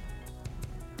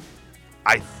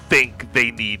 I think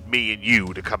they need me and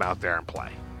you to come out there and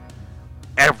play.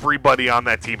 Everybody on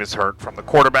that team is hurt, from the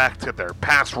quarterback to their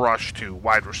pass rush to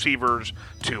wide receivers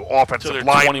to offensive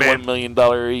linemen. $21 million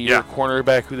a year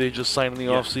cornerback who they just signed in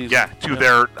the offseason. Yeah, to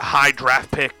their high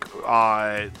draft pick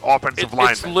offensive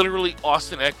linemen. It's literally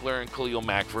Austin Eckler and Khalil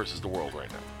Mack versus the world right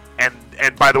now.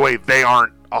 And by the way, they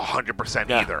aren't 100%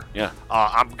 either. Yeah.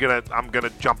 I'm gonna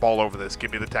jump all over this.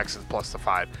 Give me the Texans plus the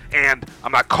 5. And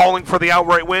I'm not calling for the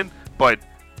outright win, but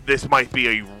this might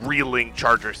be a reeling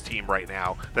Chargers team right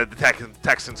now that the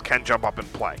Texans can jump up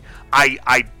and play.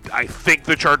 I think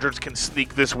the Chargers can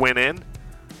sneak this win in,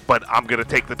 but I'm gonna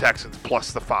take the Texans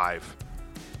plus the 5.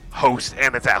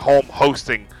 And it's at home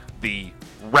hosting the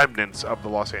remnants of the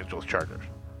Los Angeles Chargers.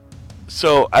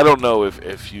 So I don't know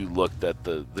if you looked at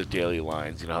the daily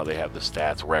lines. You know how they have the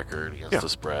stats record against the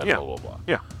spread, blah, blah, blah.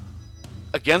 Yeah.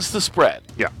 Against the spread,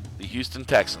 Yeah. the Houston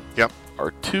Texans Yep.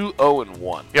 are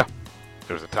 2-0-1. Yeah.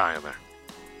 There's a tie in there.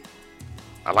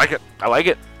 I like it. I like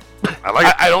it. I like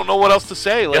it. I don't know what else to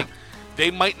say. Like,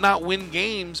 they might not win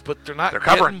games, but they're not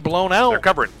covering. getting blown out. They're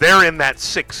covering. They're in that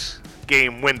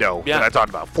 6-game window that I talked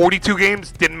about. 42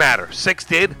 games didn't matter. 6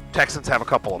 did. Texans have a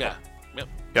couple of them. Yep.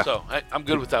 Yeah. So I'm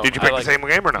good with that. Did you pick the same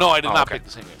game or no? No, I did not okay. pick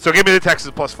the same game. So give me the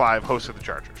Texans +5, host of the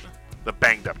Chargers. The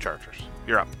banged up Chargers.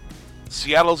 You're up.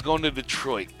 Seattle's going to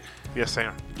Detroit. Yes, they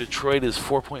are. Detroit is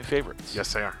 4-point favorites.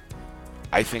 Yes, they are.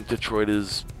 I think Detroit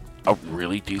is a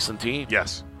really decent team.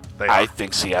 Yes, they are. I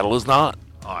think Seattle is not.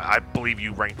 I believe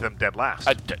you ranked them dead last.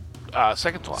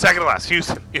 Second to last. Second to last.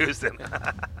 Houston.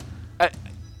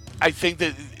 I think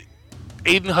that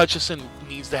Aiden Hutchinson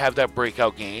needs to have that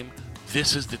breakout game.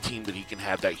 This is the team that he can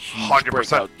have that huge 100%.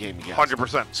 breakout game against.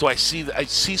 100%. So I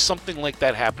see something like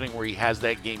that happening where he has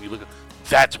that game. You look at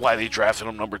that's why they drafted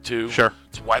him number 2. Sure.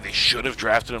 It's why they should have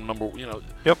drafted him number.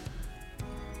 Yep.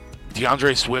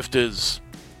 DeAndre Swift is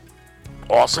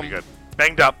awesome. Pretty good.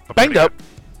 Banged up. but Banged pretty up.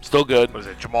 Still good. What is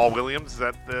it? Jamal Williams? Is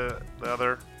that the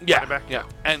other running back? Yeah.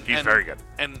 And He's very good.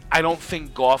 And I don't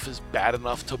think Goff is bad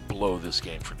enough to blow this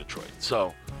game for Detroit.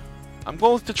 So I'm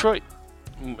going with Detroit.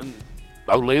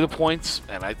 I'll lay the points.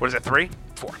 And What is it, 3?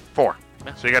 4. 4.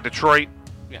 Yeah. So you got Detroit.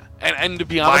 Yeah. And to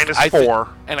be honest, -4.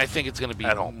 I think it's going to be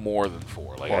at home. more than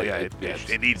 4. Like, Well,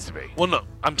 it needs to be. Well, no.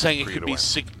 I'm saying it for you could to be win.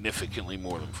 significantly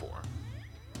more than 4.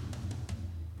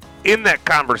 In that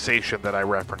conversation that I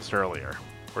referenced earlier,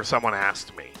 where someone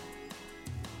asked me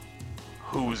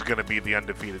who's going to be the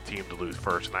undefeated team to lose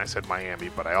first, and I said Miami,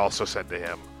 but I also said to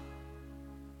him,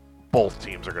 both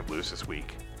teams are going to lose this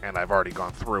week. And I've already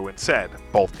gone through and said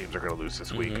both teams are going to lose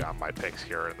this week on my picks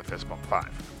here in the Fist Bump 5.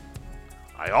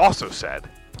 I also said,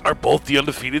 Are both the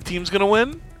undefeated teams going to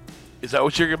win? Is that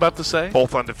what you're about to say?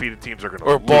 both undefeated teams are going to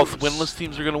Or lose. both winless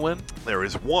teams are going to win? There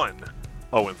is one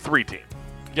 0-3 team.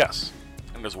 Yes.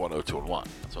 And there's one 0-2-1.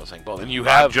 That's what I was saying. Both. And you I'm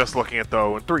have just looking at the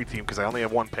 0-3 team because I only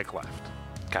have one pick left.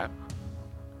 Okay.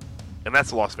 And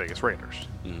that's the Las Vegas Raiders.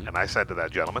 Mhm. And I said to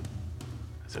that gentleman,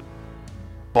 I said,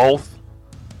 both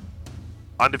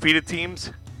undefeated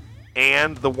teams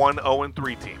and the one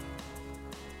 0-3 team.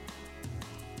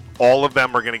 All of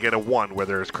them are going to get a 1 where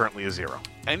there is currently a 0.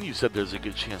 And you said there's a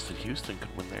good chance that Houston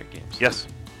could win their games. Yes.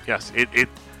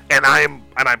 And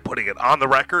I'm putting it on the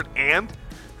record. And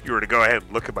if you were to go ahead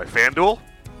and look at my FanDuel,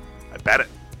 I bet it.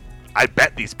 I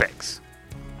bet these picks.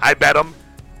 I bet them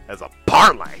as a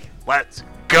parlay. Let's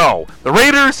go. The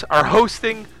Raiders are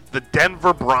hosting the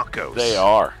Denver Broncos. They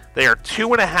are. They are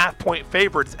 2.5-point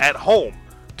favorites at home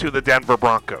to the Denver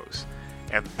Broncos.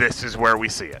 And this is where we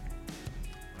see it.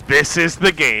 This is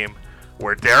the game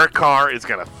where Derek Carr is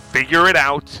going to figure it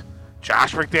out.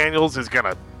 Josh McDaniels is going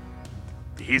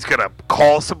to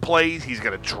call some plays. He's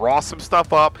going to draw some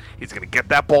stuff up. He's going to get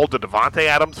that ball to Devontae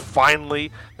Adams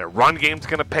finally. Their run game's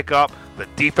going to pick up. The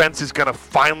defense is going to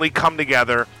finally come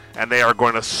together, and they are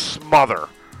going to smother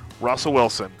Russell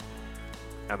Wilson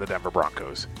and the Denver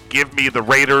Broncos. Give me the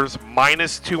Raiders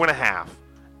 -2.5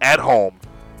 at home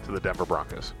to the Denver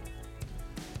Broncos.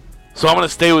 So I'm going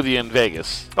to stay with you in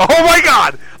Vegas. Oh, my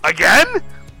God! Again?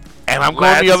 And I'm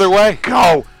going the other way.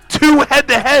 Go! 2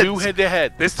 head-to-heads. 2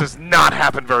 head-to-head. This does not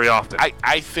happen very often.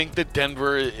 I think that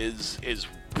Denver is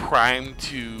primed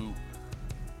to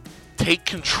take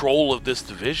control of this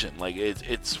division. Like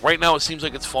it's right now, it seems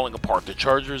like it's falling apart. The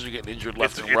Chargers are getting injured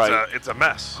left and right. It's a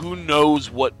mess. Who knows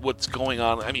what's going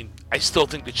on? I mean, I still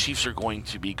think the Chiefs are going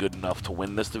to be good enough to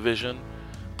win this division,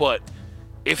 but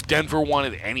if Denver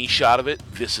wanted any shot of it,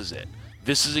 this is it.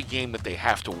 This is a game that they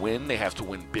have to win. They have to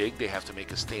win big. They have to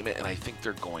make a statement, and I think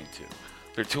they're going to.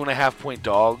 They're 2.5-point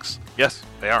dogs. Yes,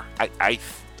 they are. I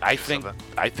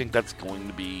think that's going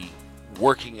to be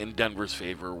working in Denver's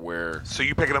favor. Where So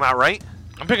you picking them out right?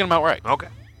 I'm picking them out right. Okay.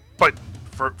 But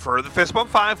for the Fist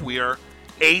Bump 5, we are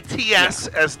ATS,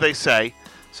 as they say.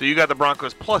 So you got the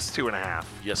Broncos +2.5.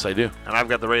 Yes, I do. And I've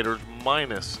got the Raiders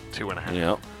 -2.5.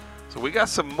 Yeah. So we got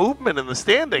some movement in the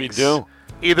standings. We do.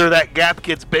 Either that gap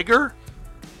gets bigger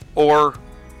or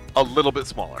a little bit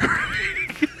smaller.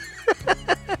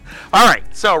 All right,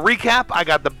 so recap. I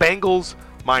got the Bengals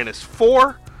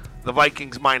 -4, the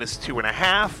Vikings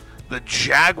 -2.5, the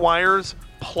Jaguars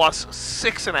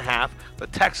 +6.5, the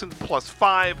Texans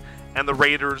 +5, and the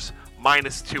Raiders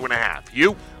 -2.5.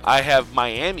 You? I have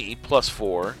Miami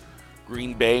 +4,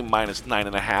 Green Bay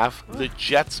 -9.5, the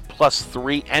Jets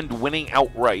 +3 and winning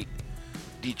outright,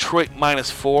 Detroit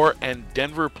 -4, and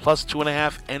Denver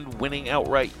 +2.5 and winning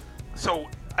outright. So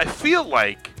I feel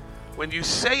like when you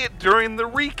say it during the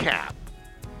recap,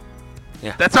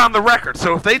 Yeah. that's on the record.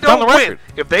 So if they on the don't record.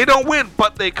 win,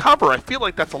 but they cover, I feel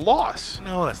like that's a loss.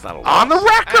 No, that's not a loss. On the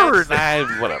record.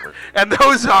 Whatever. And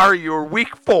those are your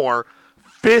Week 4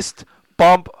 Fist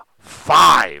Bump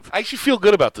 5. I actually feel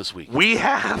good about this week. We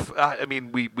have,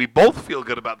 we both feel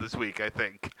good about this week, I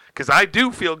think, because I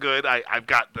do feel good. I've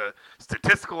got the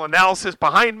statistical analysis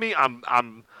behind me. I'm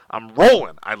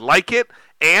rolling. I like it,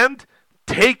 and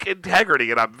take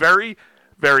integrity, and I'm very,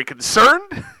 very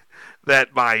concerned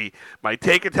that my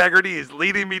take integrity is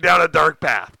leading me down a dark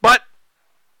path, but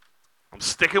I'm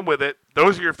sticking with it.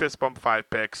 Those are your Fist Bump 5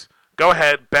 picks. Go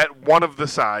ahead, bet one of the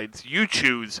sides. You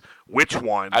choose which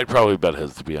one. I'd probably bet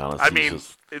his, to be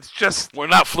honest. It's just... We're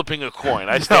not flipping a coin.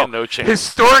 I stand no chance.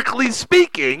 Historically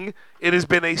speaking, it has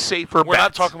been a safer bet. We're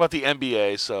not talking about the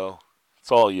NBA, so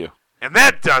it's all you. And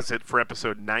that does it for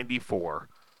episode 94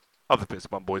 of the Fist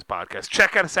Bump Boys podcast.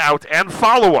 Check us out and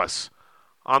follow us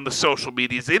on the social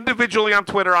medias. Individually on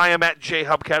Twitter, I am at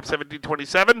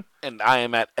jhubcap1727. And I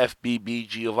am at FBB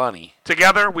Giovanni.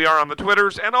 Together, we are on the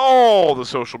Twitters and all the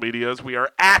social medias. We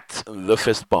are at the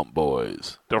Fist Bump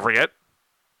Boys. Don't forget,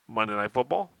 Monday Night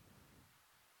Football.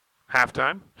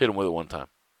 Halftime. Hit him with it one time.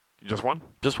 Just one?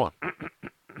 Just one.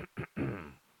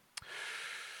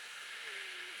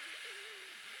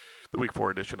 The Week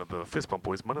 4 edition of the Fist Bump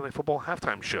Boys Monday Night Football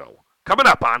Halftime Show. Coming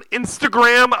up on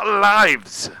Instagram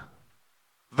Lives.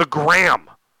 The Gram.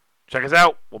 Check us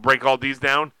out. We'll break all these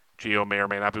down. Gio may or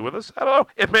may not be with us. I don't know.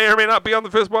 It may or may not be on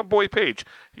the Fist Bump Boy page.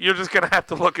 You're just going to have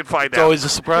to look and find out. It's always a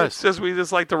surprise. We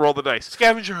just like to roll the dice.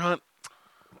 Scavenger hunt.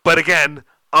 But again,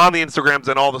 on the Instagrams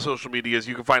and all the social medias,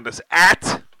 you can find us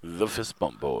at the Fist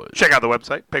Bump Boys. Check out the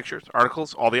website, pictures,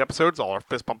 articles, all the episodes, all our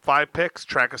Fist Bump 5 picks.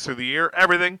 Track us through the year,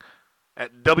 everything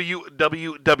at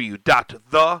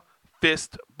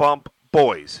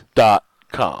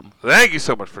www.thefistbumpboys.com. Thank you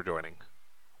so much for joining.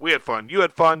 We had fun. You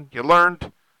had fun. You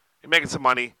learned. You're making some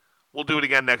money. We'll do it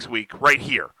again next week right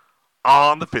here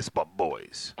on the Fist Bump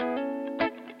Boys.